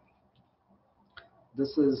 Uh,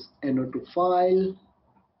 this is NO2 file,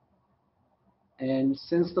 and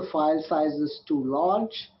since the file size is too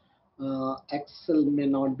large, Excel may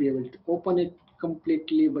not be able to open it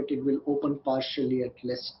completely, but it will open partially at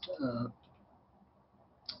least.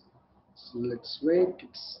 So let's wait,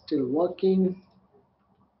 it's still working.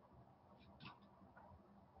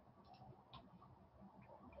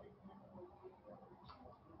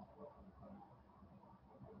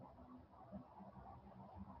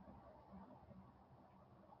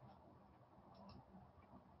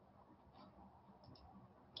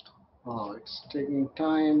 Oh, it's taking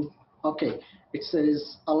time. Okay, it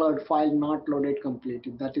says alert file not loaded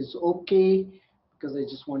completely. That is okay because I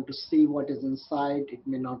just want to see what is inside. It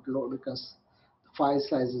may not load because the file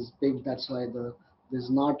size is big. That's why there's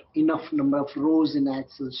not enough number of rows in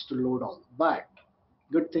Access to load all. But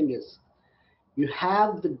good thing is you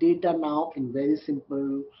have the data now in very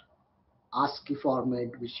simple ASCII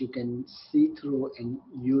format, which you can see through and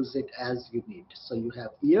use it as you need. So you have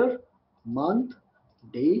year, month,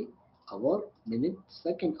 day, hour, minute,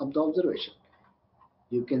 second of the observation.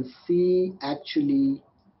 You can see actually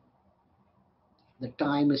the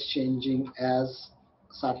time is changing as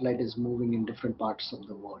satellite is moving in different parts of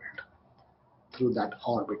the world through that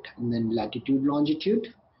orbit. And then latitude,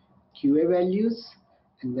 longitude, QA values,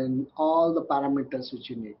 and then all the parameters which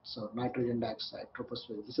you need. So nitrogen dioxide,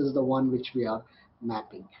 troposphere, this is the one which we are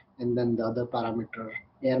mapping. And then the other parameter,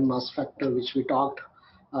 air mass factor, which we talked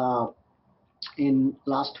in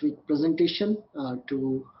last week presentation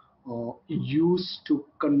to use to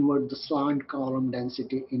convert the slant column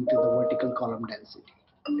density into the vertical column density.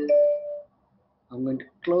 I'm going to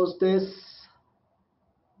close this.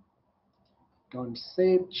 Don't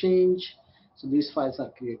save change. So these files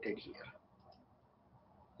are created here.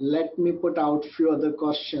 Let me put out few other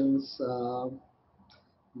questions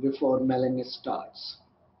before Melanie starts.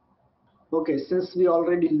 Okay, since we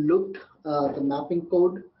already looked the mapping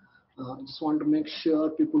code, just want to make sure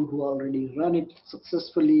people who already run it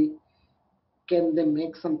successfully, can they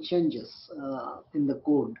make some changes in the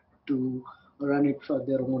code to run it for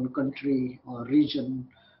their own country or region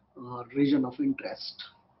of interest.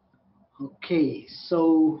 Okay,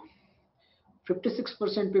 so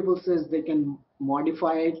 56% people says they can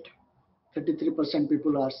modify it. 33%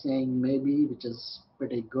 people are saying maybe, which is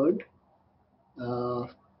pretty good.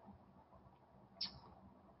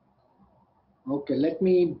 Okay, let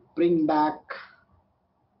me bring back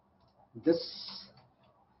this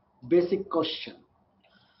basic question.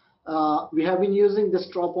 We have been using this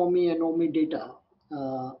TROPOMI and OMI data,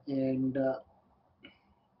 and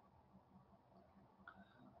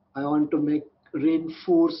I want to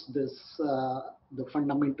reinforce this, the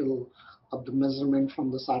fundamental of the measurement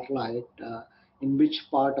from the satellite, in which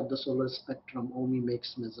part of the solar spectrum OMI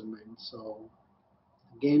makes measurements. So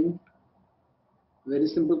again, very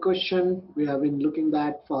simple question. We have been looking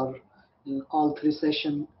at for in all three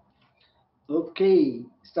sessions. Okay,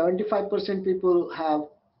 75% people have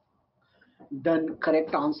done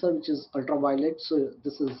correct answer, which is ultraviolet. So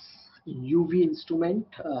this is UV instrument.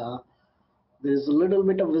 There is a little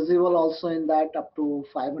bit of visible also in that, up to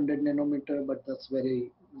 500 nanometer, but that's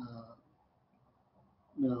very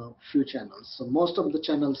few channels. So most of the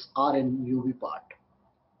channels are in UV part.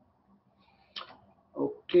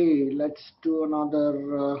 Okay, let's do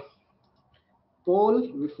another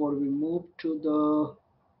poll before we move to the.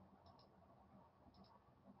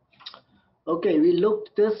 Okay, we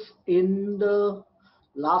looked this in the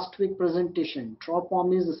last week presentation.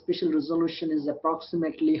 TROPOMI's spatial resolution is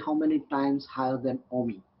approximately how many times higher than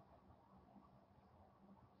OMI?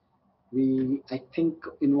 I think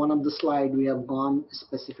in one of the slide we have gone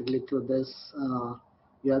specifically to this.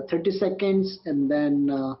 We have 30 seconds, and then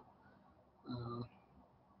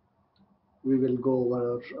we will go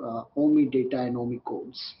over OMI data and OMI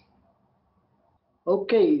codes.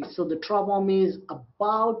 Okay, so the TROPOMI is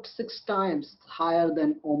about 6 times higher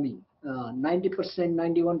than OMI. 90%,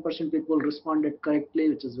 91% people responded correctly,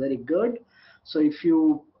 which is very good. So if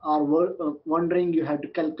you are wondering, you have to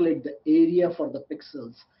calculate the area for the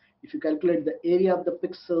pixels. If you calculate the area of the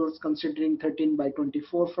pixels, considering 13 by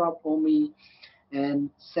 24 for OMI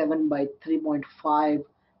and 7 by 3.5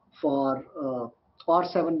 for or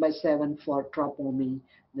 7 by 7 for TROPOMI,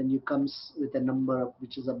 then you comes with a number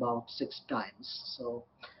which is about 6 times. So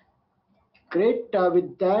great.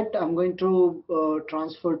 With that, I'm going to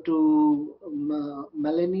transfer to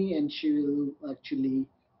Melanie, and she will actually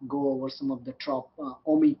go over some of the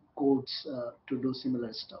OMI codes to do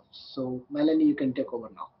similar stuff. So Melanie, you can take over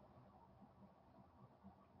now.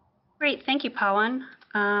 Great, thank you, Pawan.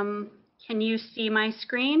 Can you see my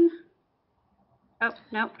screen? Oh,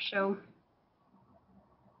 no,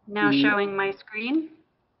 showing my screen.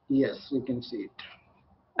 Yes, we can see it.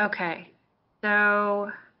 Okay,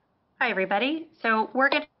 so hi everybody. So we're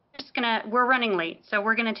running late, so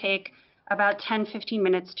we're gonna take about 10-15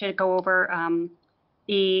 minutes to go over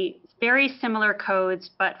the very similar codes,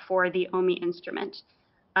 but for the OMI instrument.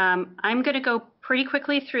 I'm gonna go pretty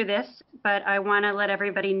quickly through this, but I wanna let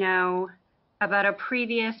everybody know about a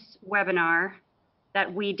previous webinar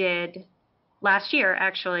that we did last year,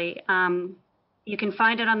 actually. You can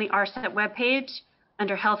find it on the ARSET webpage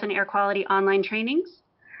under Health and Air Quality Online Trainings.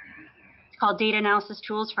 It's called Data Analysis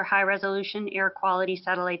Tools for High Resolution Air Quality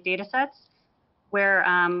Satellite Datasets, where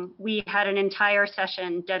we had an entire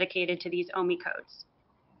session dedicated to these OMI codes.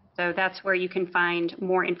 So that's where you can find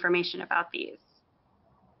more information about these.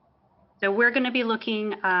 So we're going to be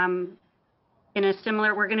looking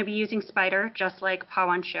we're going to be using Spider, just like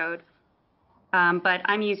Pawan showed. But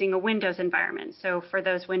I'm using a Windows environment. So for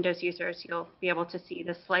those Windows users, you'll be able to see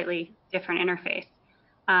the slightly different interface.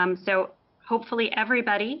 So hopefully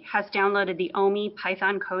everybody has downloaded the OMI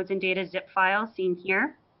Python codes and data zip file seen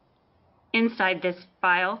here. Inside this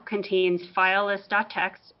file contains file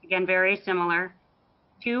list.txt, again, very similar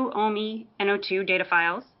to OMI NO2 data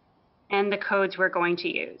files, and the codes we're going to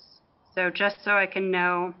use. So just so I can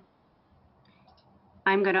know,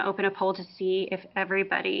 I'm going to open a poll to see if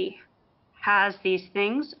everybody has these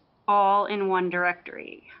things all in one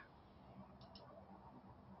directory.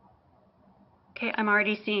 Okay, I'm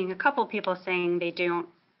already seeing a couple people saying they don't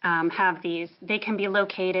have these. They can be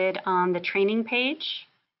located on the training page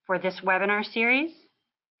for this webinar series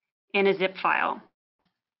in a zip file.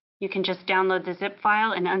 You can just download the zip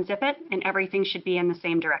file and unzip it, and everything should be in the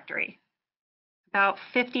same directory. About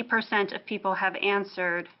 50% of people have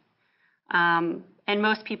answered, and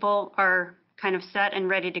most people are kind of set and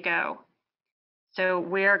ready to go. So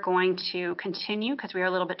we're going to continue because we are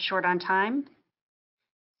a little bit short on time.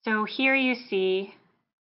 So here you see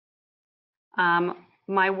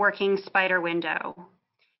my working Spider window.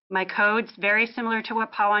 My code's very similar to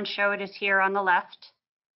what Pawan showed is here on the left.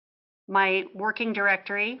 My working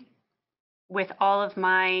directory with all of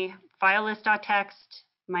my file list.txt,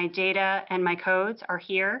 my data, and my codes are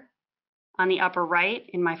here. on the upper right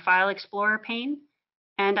in my File Explorer pane,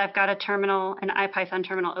 and I've got an IPython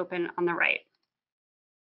terminal open on the right.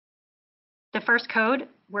 The first code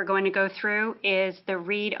we're going to go through is the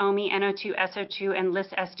read OMI NO2 SO2 and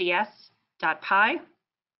list SDS.py.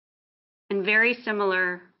 And very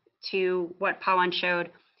similar to what Pawan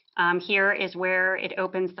showed, here is where it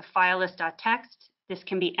opens the file list.txt. This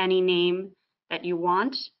can be any name that you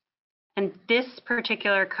want. And this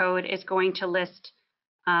particular code is going to list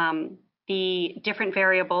the different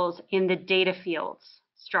variables in the data fields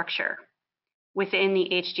structure within the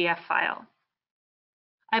HDF file.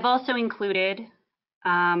 I've also included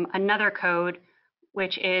another code,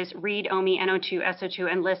 which is read OMI NO2 SO2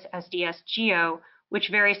 and list SDS geo, which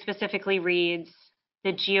very specifically reads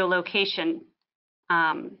the geolocation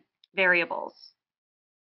variables,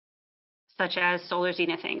 such as solar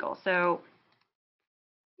zenith angle. So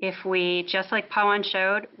if we, just like Pawan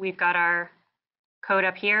showed, we've got our code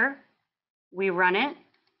up here, we run it.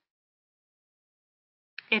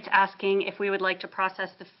 It's asking if we would like to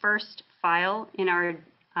process the first file in our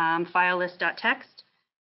file list.txt,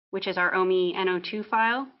 which is our OMI NO2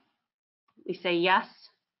 file. We say yes.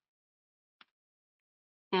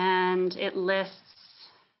 And it lists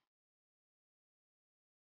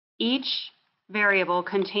each variable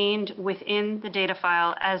contained within the data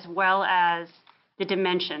file as well as the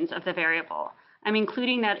dimensions of the variable. I'm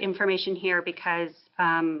including that information here because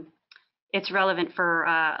it's relevant for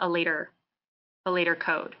a later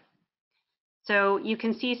code. So you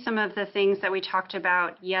can see some of the things that we talked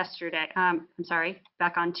about yesterday.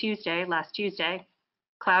 Back on Tuesday, last Tuesday.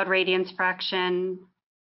 Cloud radiance fraction,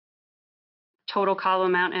 total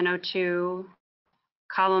column amount NO2,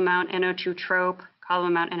 column amount NO2 trope,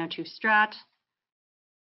 column amount NO2 strat,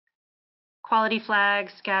 quality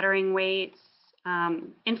flags, scattering weights,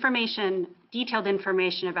 detailed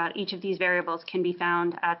information about each of these variables can be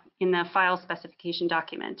found in the file specification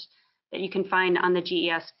document that you can find on the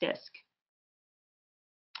GES disk.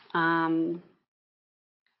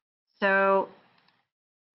 So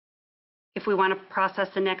if we want to process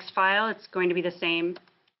the next file, it's going to be the same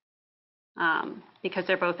because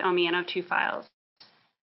they're both OMI NO2 files.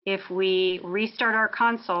 If we restart our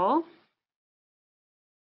console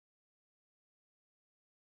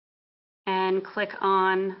and click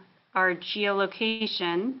on our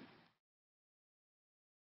geolocation,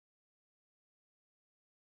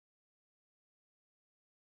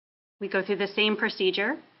 we go through the same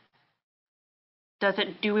procedure.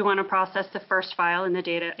 Do we want to process the first file in the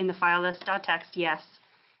data in the file list.txt? Yes.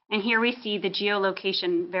 And here we see the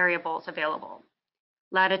geolocation variables available: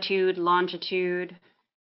 latitude, longitude,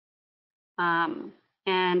 and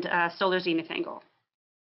solar zenith angle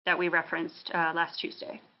that we referenced last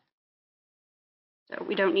Tuesday. So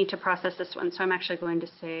we don't need to process this one, so I'm actually going to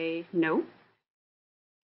say no.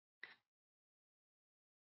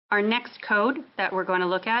 Our next code that we're going to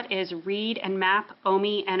look at is read and map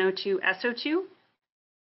OMI NO2 SO2.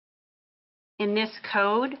 In this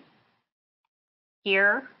code,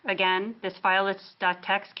 here, again, this file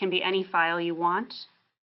list.txt can be any file you want.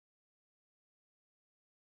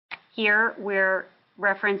 Here, we're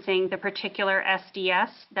referencing the particular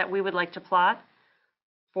SDS that we would like to plot.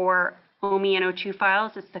 For OMI NO2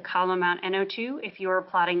 files, it's the column amount NO2. If you were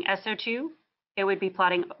plotting SO2, it would be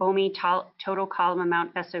plotting OMI total column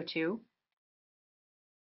amount SO2.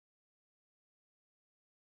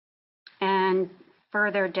 And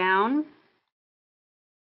further down,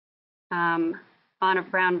 on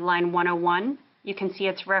around line 101, you can see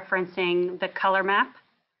it's referencing the color map.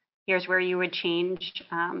 Here's where you would change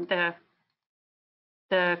the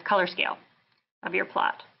color scale of your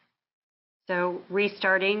plot. So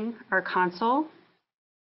restarting our console.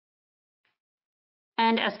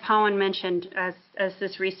 And as Pawan mentioned, as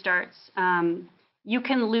this restarts, you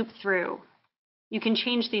can loop through. You can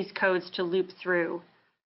change these codes to loop through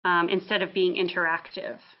instead of being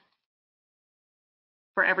interactive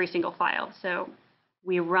for every single file. So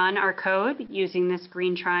we run our code using this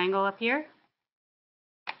green triangle up here.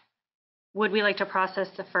 Would we like to process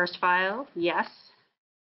the first file? Yes.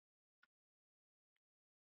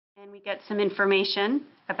 And we get some information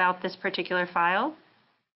about this particular file.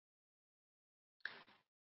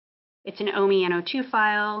 It's an OMI NO2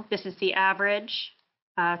 file. This is the average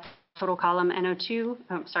total column NO2,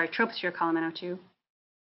 troposphere column NO2.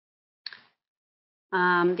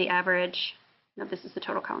 The average, no, this is the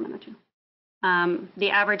total column NO2. The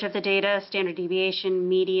average of the data, standard deviation,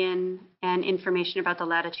 median, and information about the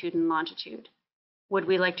latitude and longitude. Would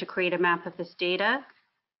we like to create a map of this data?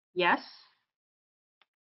 Yes.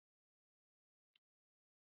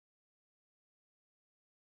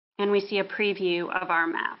 And we see a preview of our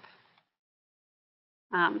map.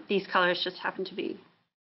 These colors just happen to be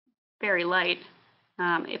very light.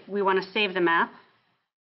 If we want to save the map,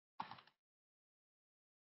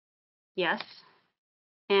 yes,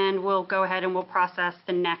 and we'll go ahead and we'll process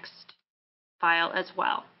the next file as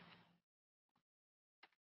well.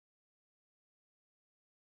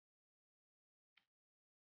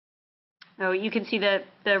 So you can see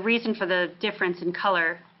the reason for the difference in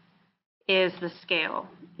color is the scale.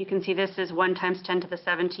 You can see this is 1 times 10 to the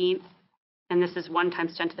 17th, and this is 1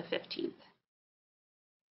 times 10 to the 15th.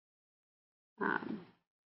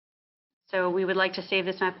 So we would like to save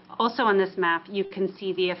this map. Also on this map, you can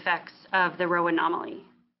see the effects of the row anomaly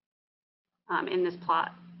in this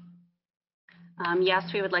plot.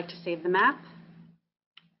 Yes, we would like to save the map.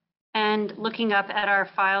 And looking up at our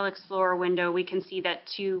File Explorer window, we can see that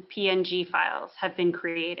 2 PNG files have been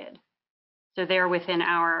created. So they're within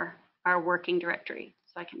our working directory.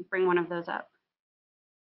 So I can bring one of those up.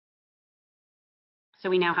 So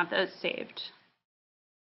we now have those saved.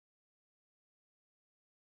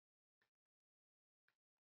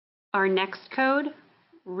 Our next code,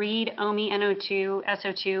 read OMI NO2,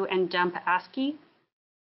 SO2, and dump ASCII.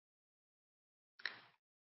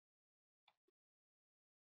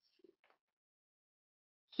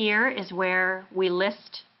 Here is where we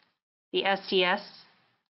list the SDS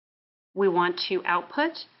we want to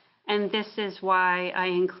output, and this is why I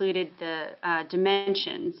included the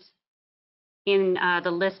dimensions in the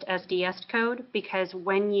list SDS code, because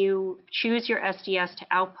when you choose your SDS to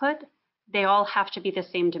output, they all have to be the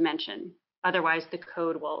same dimension. Otherwise, the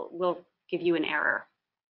code will give you an error.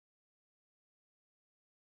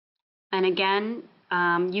 And again,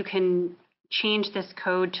 you can change this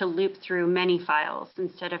code to loop through many files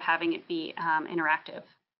instead of having it be interactive.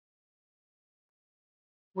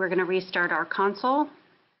 We're going to restart our console.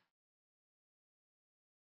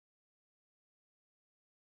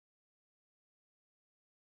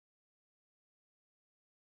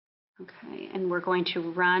 Okay, and we're going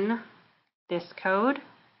to run this code.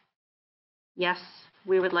 Yes,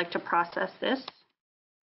 we would like to process this.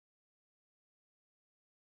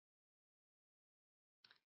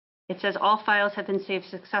 It says all files have been saved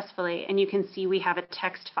successfully, and you can see we have a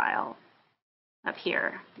text file up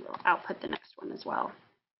here. We'll output the next one as well.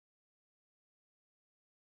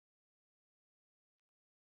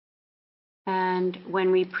 And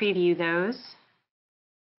when we preview those,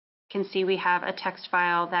 you can see we have a text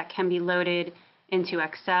file that can be loaded into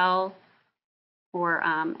Excel or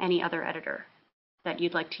any other editor that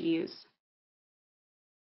you'd like to use.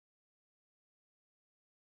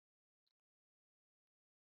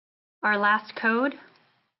 Our last code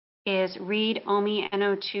is read OMI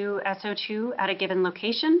NO2 SO2 at a given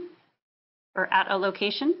location, or at a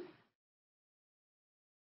location.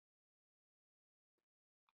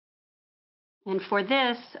 And for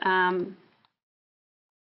this,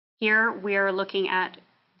 here we are looking at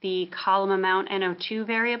the column amount NO2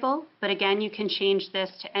 variable, but again, you can change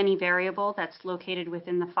this to any variable that's located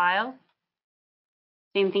within the file.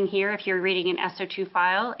 Same thing here, if you're reading an SO2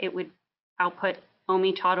 file, it would output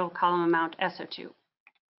OMI total column amount SO2.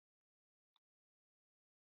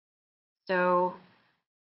 So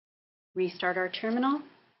restart our terminal.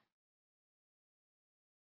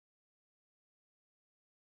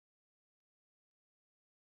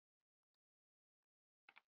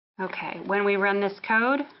 Okay, when we run this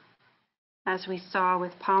code, as we saw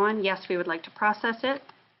with pollen, yes, we would like to process it.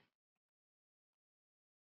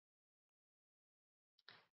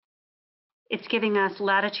 It's giving us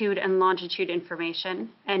latitude and longitude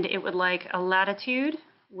information, and it would like a latitude,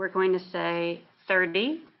 we're going to say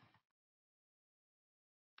 30,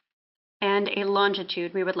 and a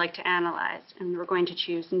longitude we would like to analyze, and we're going to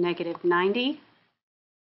choose -90.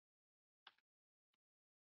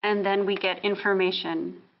 And then we get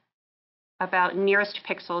information about nearest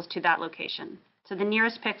pixels to that location. So the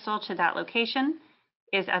nearest pixel to that location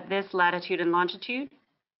is at this latitude and longitude.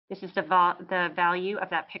 This is the value of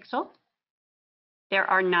that pixel. There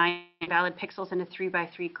are 9 valid pixels in a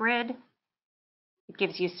 3x3 grid. It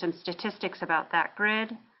gives you some statistics about that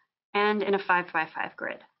grid, and in a 5x5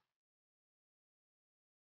 grid.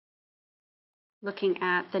 Looking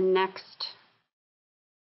at the next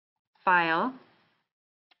file,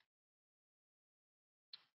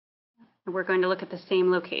 we're going to look at the same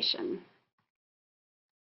location.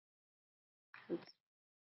 Oops.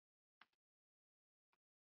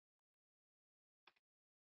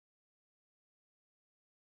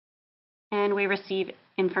 And we receive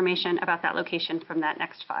information about that location from that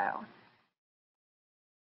next file.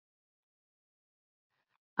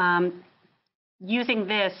 Using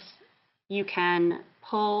this, you can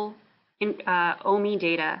pull in, OMI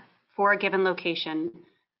data for a given location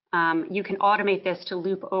you can automate this to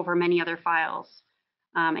loop over many other files.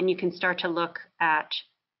 And you can start to look at,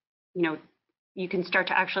 you can start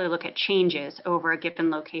to actually look at changes over a given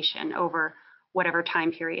location over whatever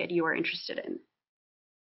time period you are interested in.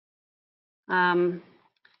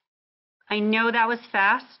 I know that was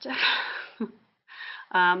fast,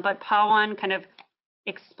 but Pawan kind of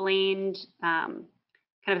explained kind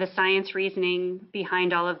of the science reasoning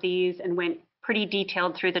behind all of these and went pretty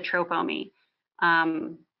detailed through the TROPOMI.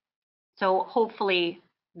 So hopefully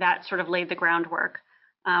that sort of laid the groundwork.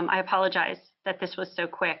 I apologize that this was so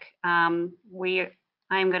quick. I'm going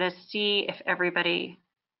to see if everybody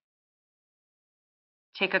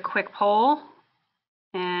take a quick poll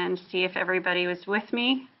and see if everybody was with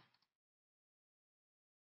me.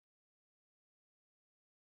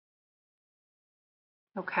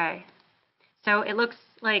 Okay, so it looks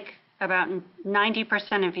like about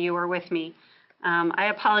 90% of you are with me. I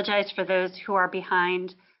apologize for those who are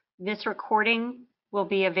behind. This recording will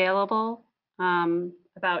be available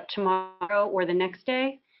about tomorrow or the next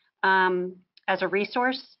day as a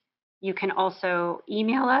resource. You can also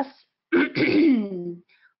email us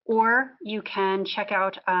or you can check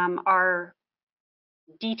out our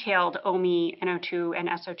detailed OMI, NO2, and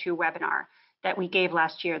SO2 webinar that we gave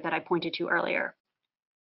last year that I pointed to earlier.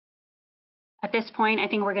 At this point, I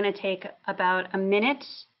think we're going to take about a minute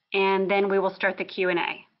and then we will start the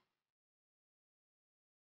Q&A.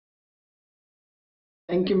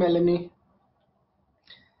 Thank you, Melanie.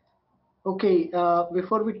 Okay,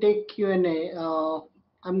 before we take Q&A,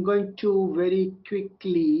 I'm going to very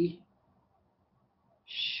quickly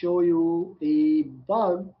show you a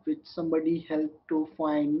bug which somebody helped to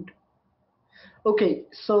find. Okay,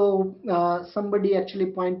 so somebody actually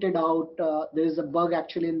pointed out there is a bug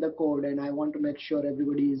actually in the code, and I want to make sure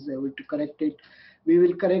everybody is able to correct it. We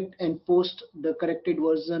will correct and post the corrected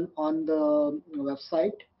version on the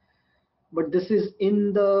website, but this is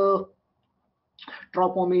in the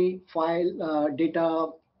TROPOMI file data,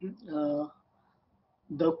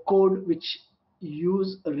 the code which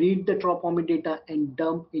read the TROPOMI data and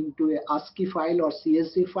dump into a ASCII file or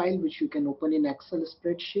CSV file, which you can open in Excel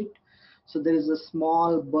spreadsheet. So there is a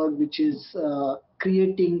small bug which is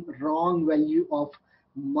creating wrong value of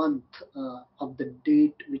month of the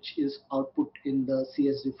date which is output in the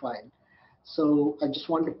CSV file. So I just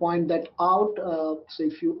want to point that out. So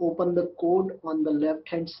if you open the code on the left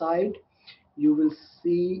hand side, you will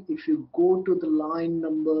see, if you go to the line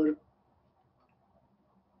number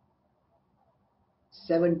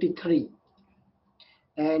 73,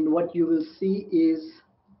 and what you will see is,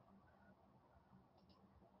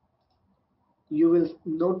 you will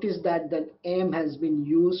notice that the M has been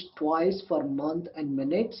used twice for month and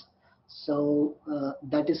minutes. So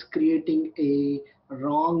that is creating a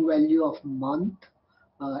wrong value of month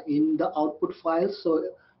in the output file. So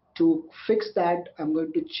to fix that, I'm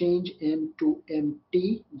going to change M to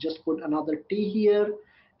MT, just put another T here,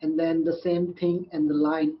 and then the same thing in the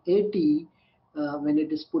line 80, when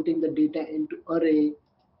it is putting the data into array,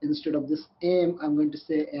 instead of this M, I'm going to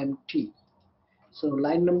say MT. So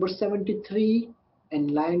line number 73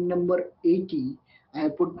 and line number 80, I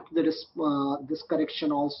have put this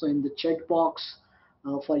correction also in the chat box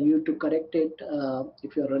for you to correct it.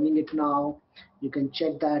 If you're running it now, you can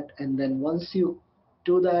check that, and then once you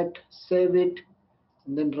do that, save it,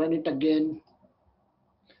 and then run it again.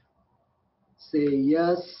 Say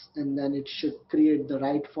yes, and then it should create the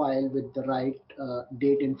right file with the right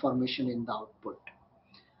date information in the output.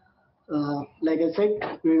 Like I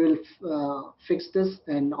said, we will fix this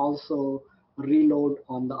and also reload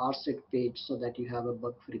on the ARSET page so that you have a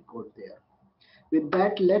bug-free code there. With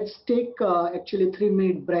that, let's take actually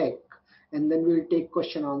 3-minute break, and then we'll take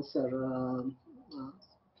question answer.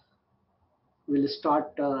 We'll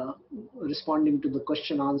start responding to the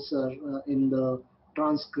question answer in the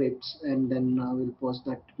transcripts, and then we'll post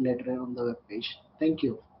that later on the web page. Thank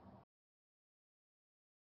you.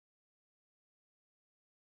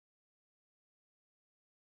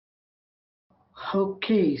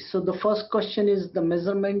 Okay, so the first question is the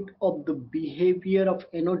measurement of the behavior of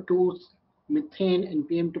NO2, methane, and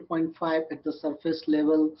PM2.5 at the surface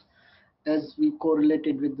level as we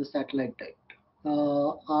correlated with the satellite data.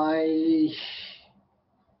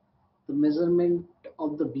 The measurement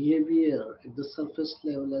of the behavior at the surface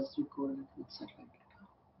level as we correlate with satellite data.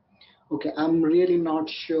 Okay, I'm really not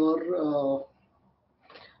sure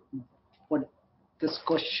what this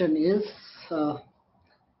question is.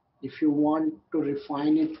 If you want to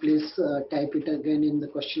refine it, please type it again in the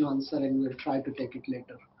question answer, and we'll try to take it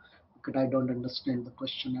later, because I don't understand the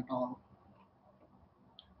question at all.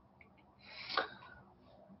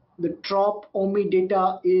 the TROPOMI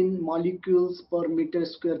data in molecules per meter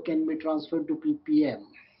square can be transferred to ppm?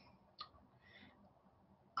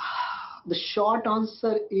 The short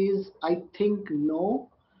answer is I think no,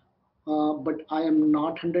 but I am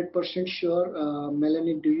not 100% sure.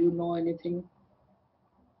 Melanie, do you know anything?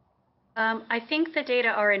 I think the data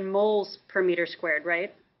are in moles per meter squared,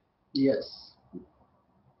 right? Yes.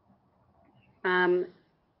 I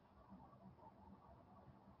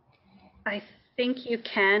think you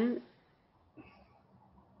can,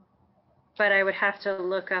 but I would have to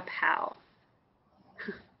look up how.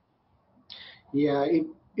 Yeah,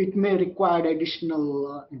 it may require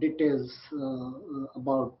additional details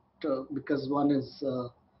about because one is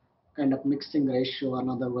kind of mixing ratio,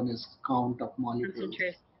 another one is count of molecules.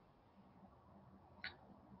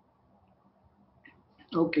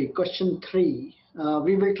 Okay, question 3.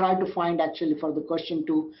 We will try to find, actually for the question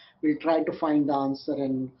 2, we'll try to find the answer,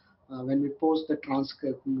 and when we post the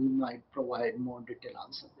transcript, we might provide more detailed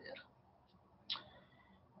answer there.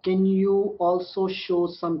 Can you also show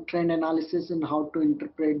some trend analysis in how to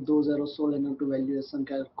interpret those aerosol NO2 values and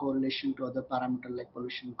correlation to other parameters like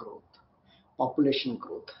pollution growth, population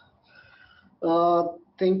growth?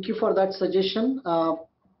 Thank you for that suggestion.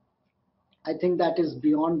 I think that is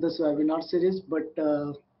beyond this webinar series, but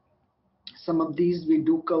some of these we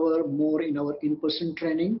do cover more in our in-person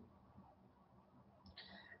training,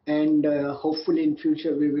 and hopefully in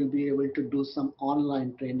future we will be able to do some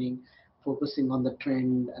online training focusing on the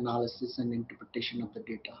trend analysis and interpretation of the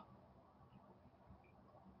data.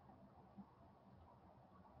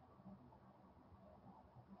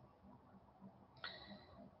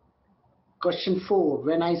 Question 4.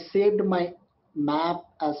 When I saved my map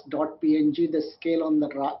as .png, the scale on the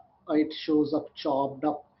right shows up chopped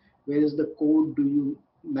up. Where is the code? Do you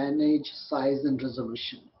manage size and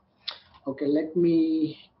resolution? Okay, let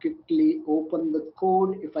me quickly open the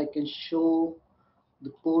code. If I can show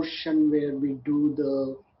the portion where we do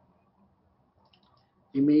the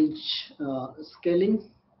image scaling.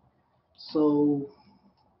 So.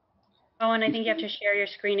 Oh, and I think you have to share your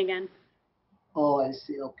screen again. Oh, I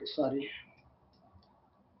see. Okay, sorry.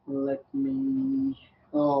 Let me.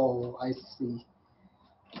 Oh, I see.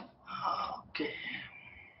 Okay.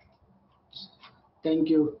 Thank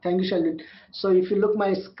you, Sheldon. So if you look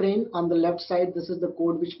my screen on the left side, this is the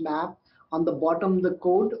code which map. On the bottom, the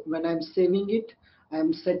code, when I'm saving it,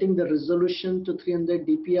 I'm setting the resolution to 300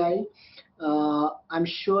 dpi. I'm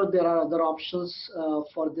sure there are other options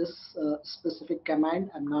for this specific command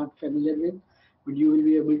I'm not familiar with, but you will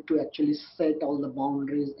be able to actually set all the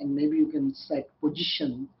boundaries, and maybe you can set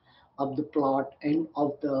position of the plot and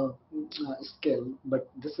of the scale, but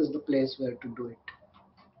this is the place where to do it.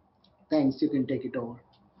 Thanks, you can take it over.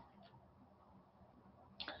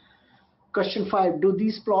 Question 5, do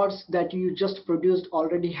these plots that you just produced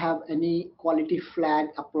already have any quality flag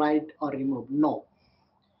applied or removed? No.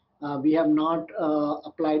 We have not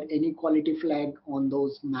applied any quality flag on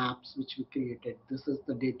those maps which we created. This is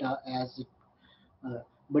the data as it,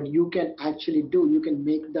 but you can actually you can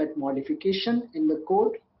make that modification in the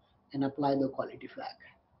code and apply the quality flag.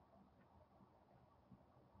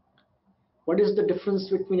 What is the difference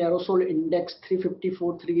between aerosol index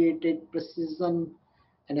 354, 388 precision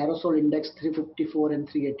and aerosol index 354 and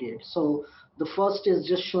 388? So the first is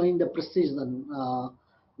just showing the precision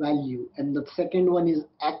value, and the second one is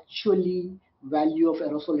actually value of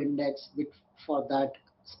aerosol index for that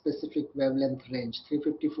specific wavelength range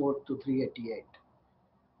 354 to 388.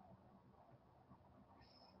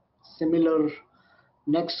 Similar.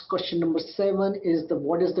 Next question number 7 is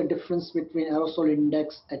what is the difference between aerosol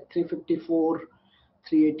index at 354,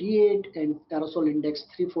 388 and aerosol index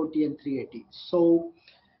 340 and 380. So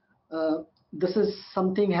this is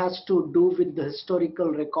something has to do with the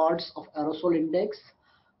historical records of aerosol index.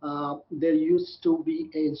 There used to be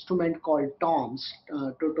an instrument called TOMS,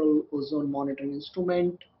 Total Ozone Monitoring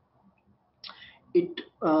Instrument. It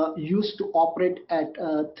used to operate at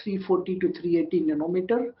 340 to 380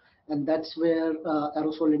 nanometer, and that's where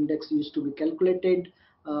aerosol index used to be calculated.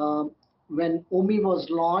 When OMI was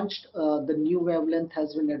launched, the new wavelength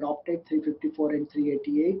has been adopted, 354 and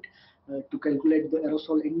 388, to calculate the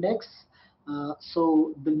aerosol index.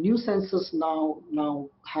 So the new sensors now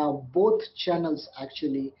have both channels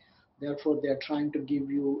actually. Therefore, they are trying to give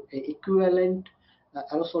you an equivalent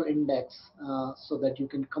aerosol index so that you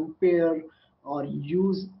can compare or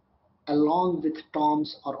use along with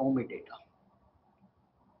TOMS or OMI data.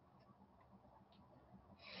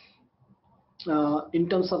 In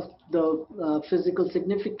terms of the physical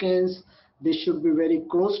significance, they should be very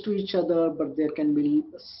close to each other, but there can be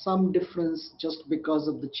some difference just because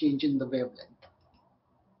of the change in the wavelength.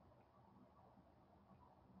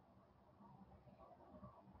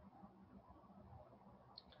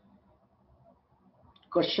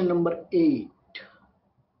 Question number 8.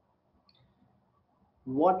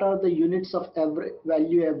 What are the units of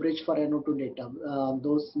value average for NO2 data?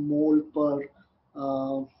 Those mole per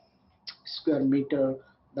square meter,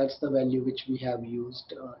 that's the value which we have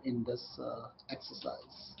used in this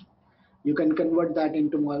exercise. You can convert that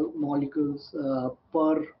into molecules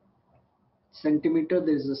per centimeter.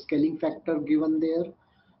 There is a scaling factor given there,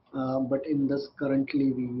 but in this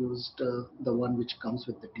currently we used the one which comes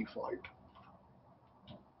with the default.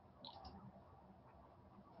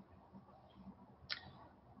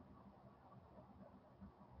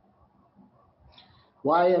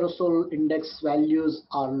 Why aerosol index values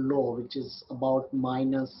are low, which is about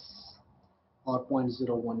minus or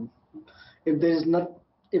 0.01. If there is not,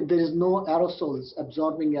 if there is no aerosols,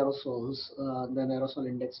 absorbing aerosols, then aerosol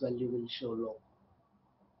index value will show low.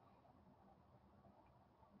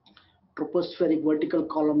 Tropospheric vertical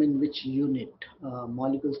column in which unit?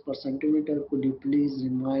 Molecules per centimeter. Could you please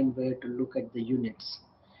remind where to look at the units?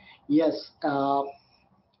 Yes, that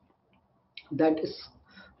is,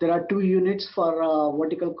 there are two units for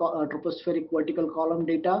tropospheric vertical column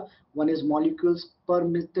data. One is molecules per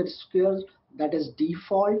meter square, that is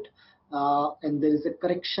default, and there is a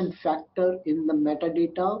correction factor in the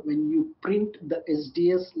metadata. When you print the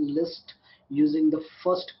SDS list using the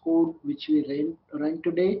first code which we ran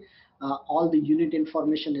today, all the unit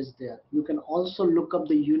information is there. You can also look up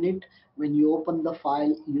the unit when you open the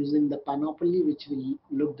file using the panoply, which we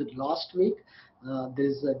looked at last week. There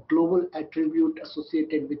is a global attribute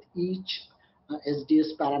associated with each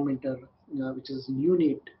SDS parameter, which is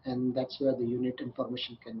unit, and that's where the unit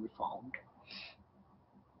information can be found.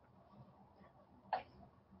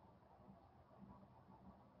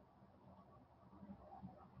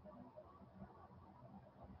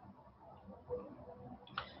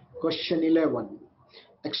 Question 11.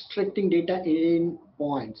 Extracting data in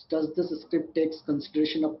points. Does this script take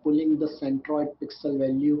consideration of pulling the centroid pixel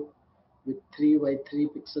value with 3 by 3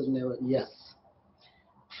 pixels level? Yes.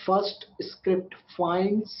 First script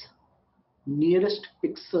finds nearest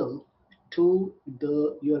pixel to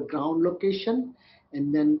your ground location,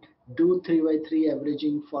 and then do 3 by 3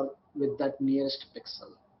 averaging with that nearest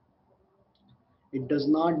pixel. It does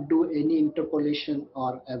not do any interpolation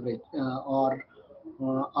or average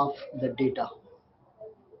of the data.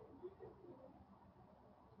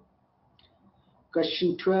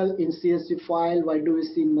 Question 12. In CSV file, why do we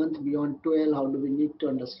see month beyond 12? How do we need to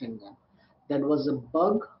understand that? That was a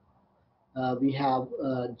bug. We have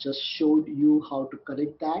just showed you how to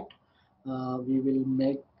correct that. We will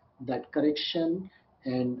make that correction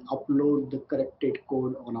and upload the corrected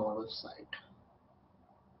code on our website.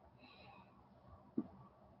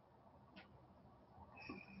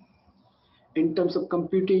 In terms of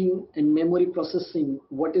computing and memory processing,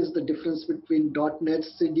 what is the difference between .NET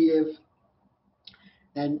CDF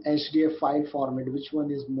and HDF file format? Which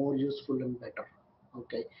one is more useful and better?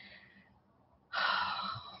 Okay.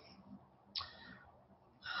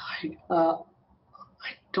 I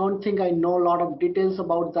don't think I know a lot of details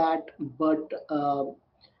about that, but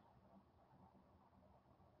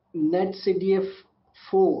NetCDF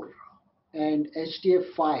 4 and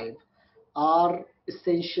HDF 5 are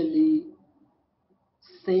essentially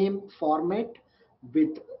same format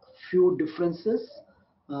with few differences.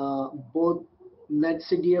 Both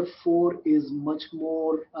NetCDF 4 is much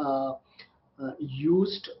more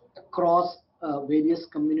used across various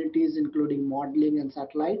communities, including modeling and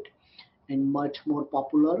satellite, and much more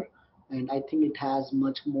popular. And I think it has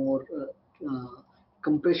much more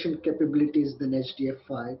compression capabilities than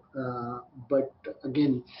HDF5. But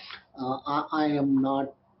again,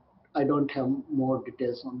 I don't have more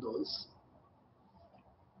details on those.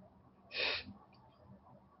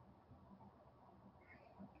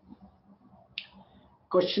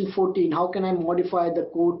 Question 14. How can I modify the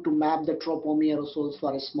code to map the TROPOMI aerosols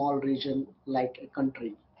for a small region like a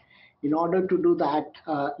country? In order to do that,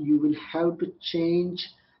 you will have to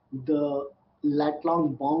change the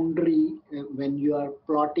lat-long boundary when you are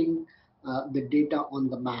plotting the data on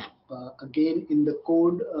the map. Again, in the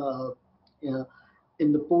code,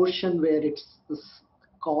 in the portion where it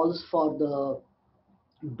calls for the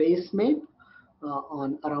base map,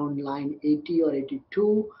 on around line 80 or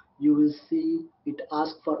 82, you will see it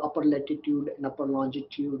asks for upper latitude and upper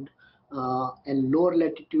longitude, and lower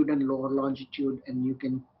latitude and lower longitude, and you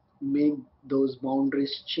can make those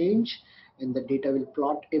boundaries change, and the data will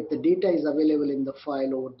plot. If the data is available in the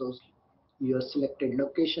file over your selected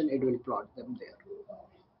location, it will plot them there.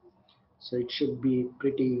 So it should be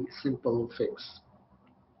pretty simple fix.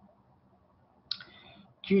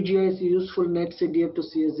 QGIS useful NetCDF to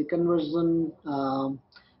CSV conversion.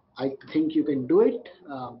 I think you can do it,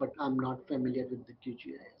 but I'm not familiar with the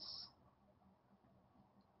QGIS.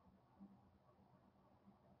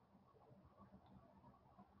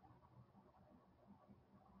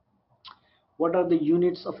 What are the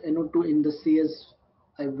units of NO2 in the CS?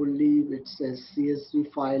 I believe it says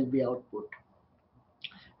CSV file B output.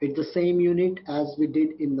 It's the same unit as we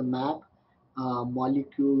did in the map,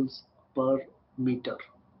 molecules per meter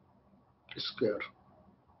square.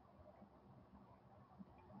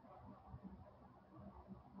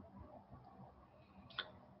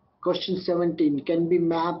 Question 17, can be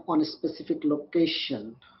mapped on a specific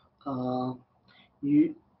location? Uh,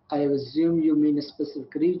 you, I assume you mean a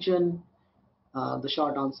specific region. The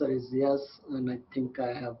short answer is yes, and I think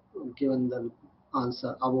I have given the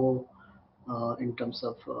answer above in terms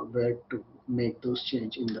of where to make those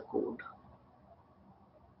change in the code.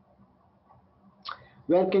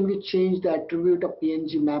 Where can we change the attribute of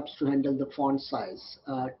PNG maps to handle the font size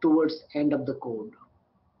towards end of the code?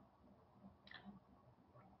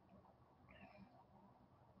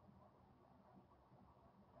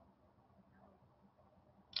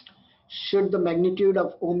 Should the magnitude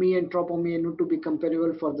of OMI and TROPOMI NO2 be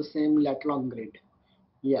comparable for the same lat-long grid?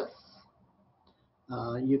 Yes.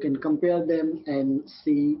 You can compare them and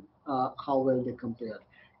see how well they compare,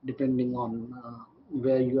 depending on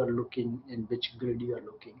where you are looking and which grid you are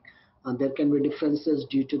looking. There can be differences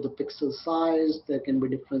due to the pixel size. There can be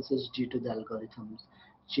differences due to the algorithms,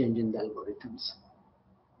 change in the algorithms.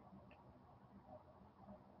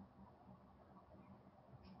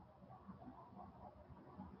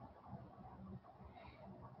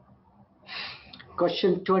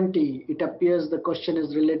 Question 20, it appears the question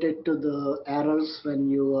is related to the errors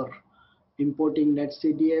when you are importing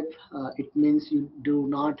netcdf. It means you do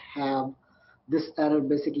not have, this error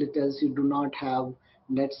basically tells you do not have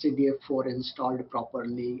netcdf4 installed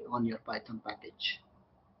properly on your Python package.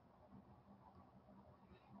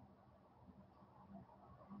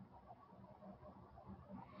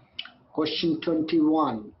 Question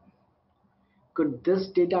 21, could this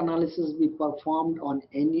data analysis be performed on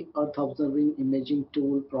any Earth observing imaging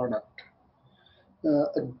tool product?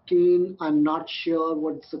 Again, I'm not sure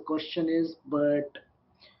what the question is, but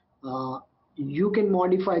you can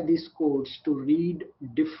modify these codes to read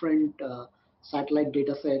different satellite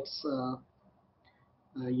data sets.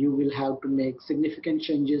 You will have to make significant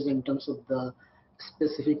changes in terms of the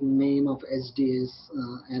specific name of SDS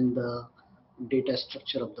and the data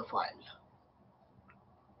structure of the file.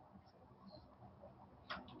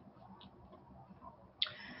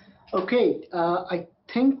 Okay, I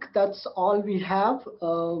think that's all we have.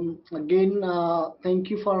 Again, thank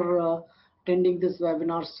you for attending this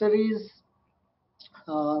webinar series.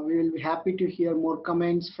 We will be happy to hear more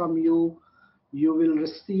comments from you. You will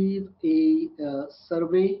receive a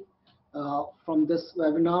survey from this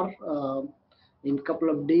webinar in a couple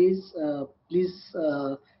of days. Please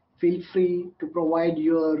feel free to provide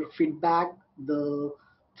your feedback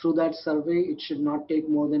through that survey. It should not take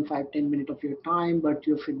more than 5-10 minutes of your time, but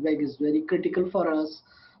your feedback is very critical for us.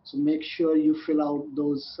 So make sure you fill out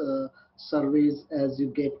those surveys as you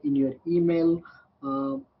get in your email.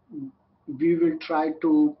 We will try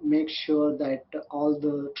to make sure that all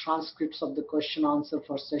the transcripts of the question answer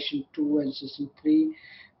for session 2 and session 3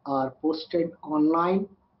 are posted online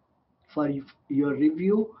for your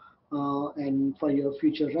review and for your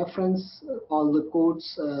future reference. All the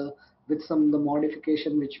codes with some of the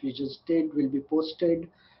modification which we just did will be posted,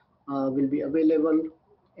 will be available.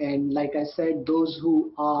 And like I said, those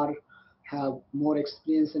who have more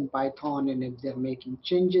experience in Python, and if they're making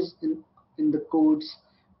changes in the codes,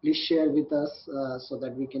 please share with us so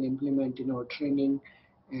that we can implement in our training,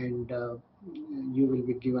 and you will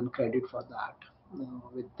be given credit for that.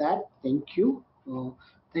 With that, thank you.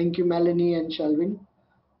 Thank you, Melanie and Shalvin.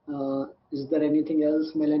 Is there anything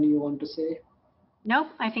else, Melanie, you want to say? Nope,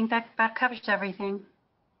 I think that covers everything.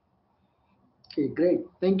 Okay, great.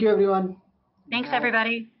 Thank you, everyone. Thanks,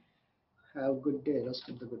 everybody. Have a good day. Rest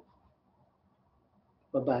of the good.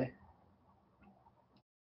 Bye-bye.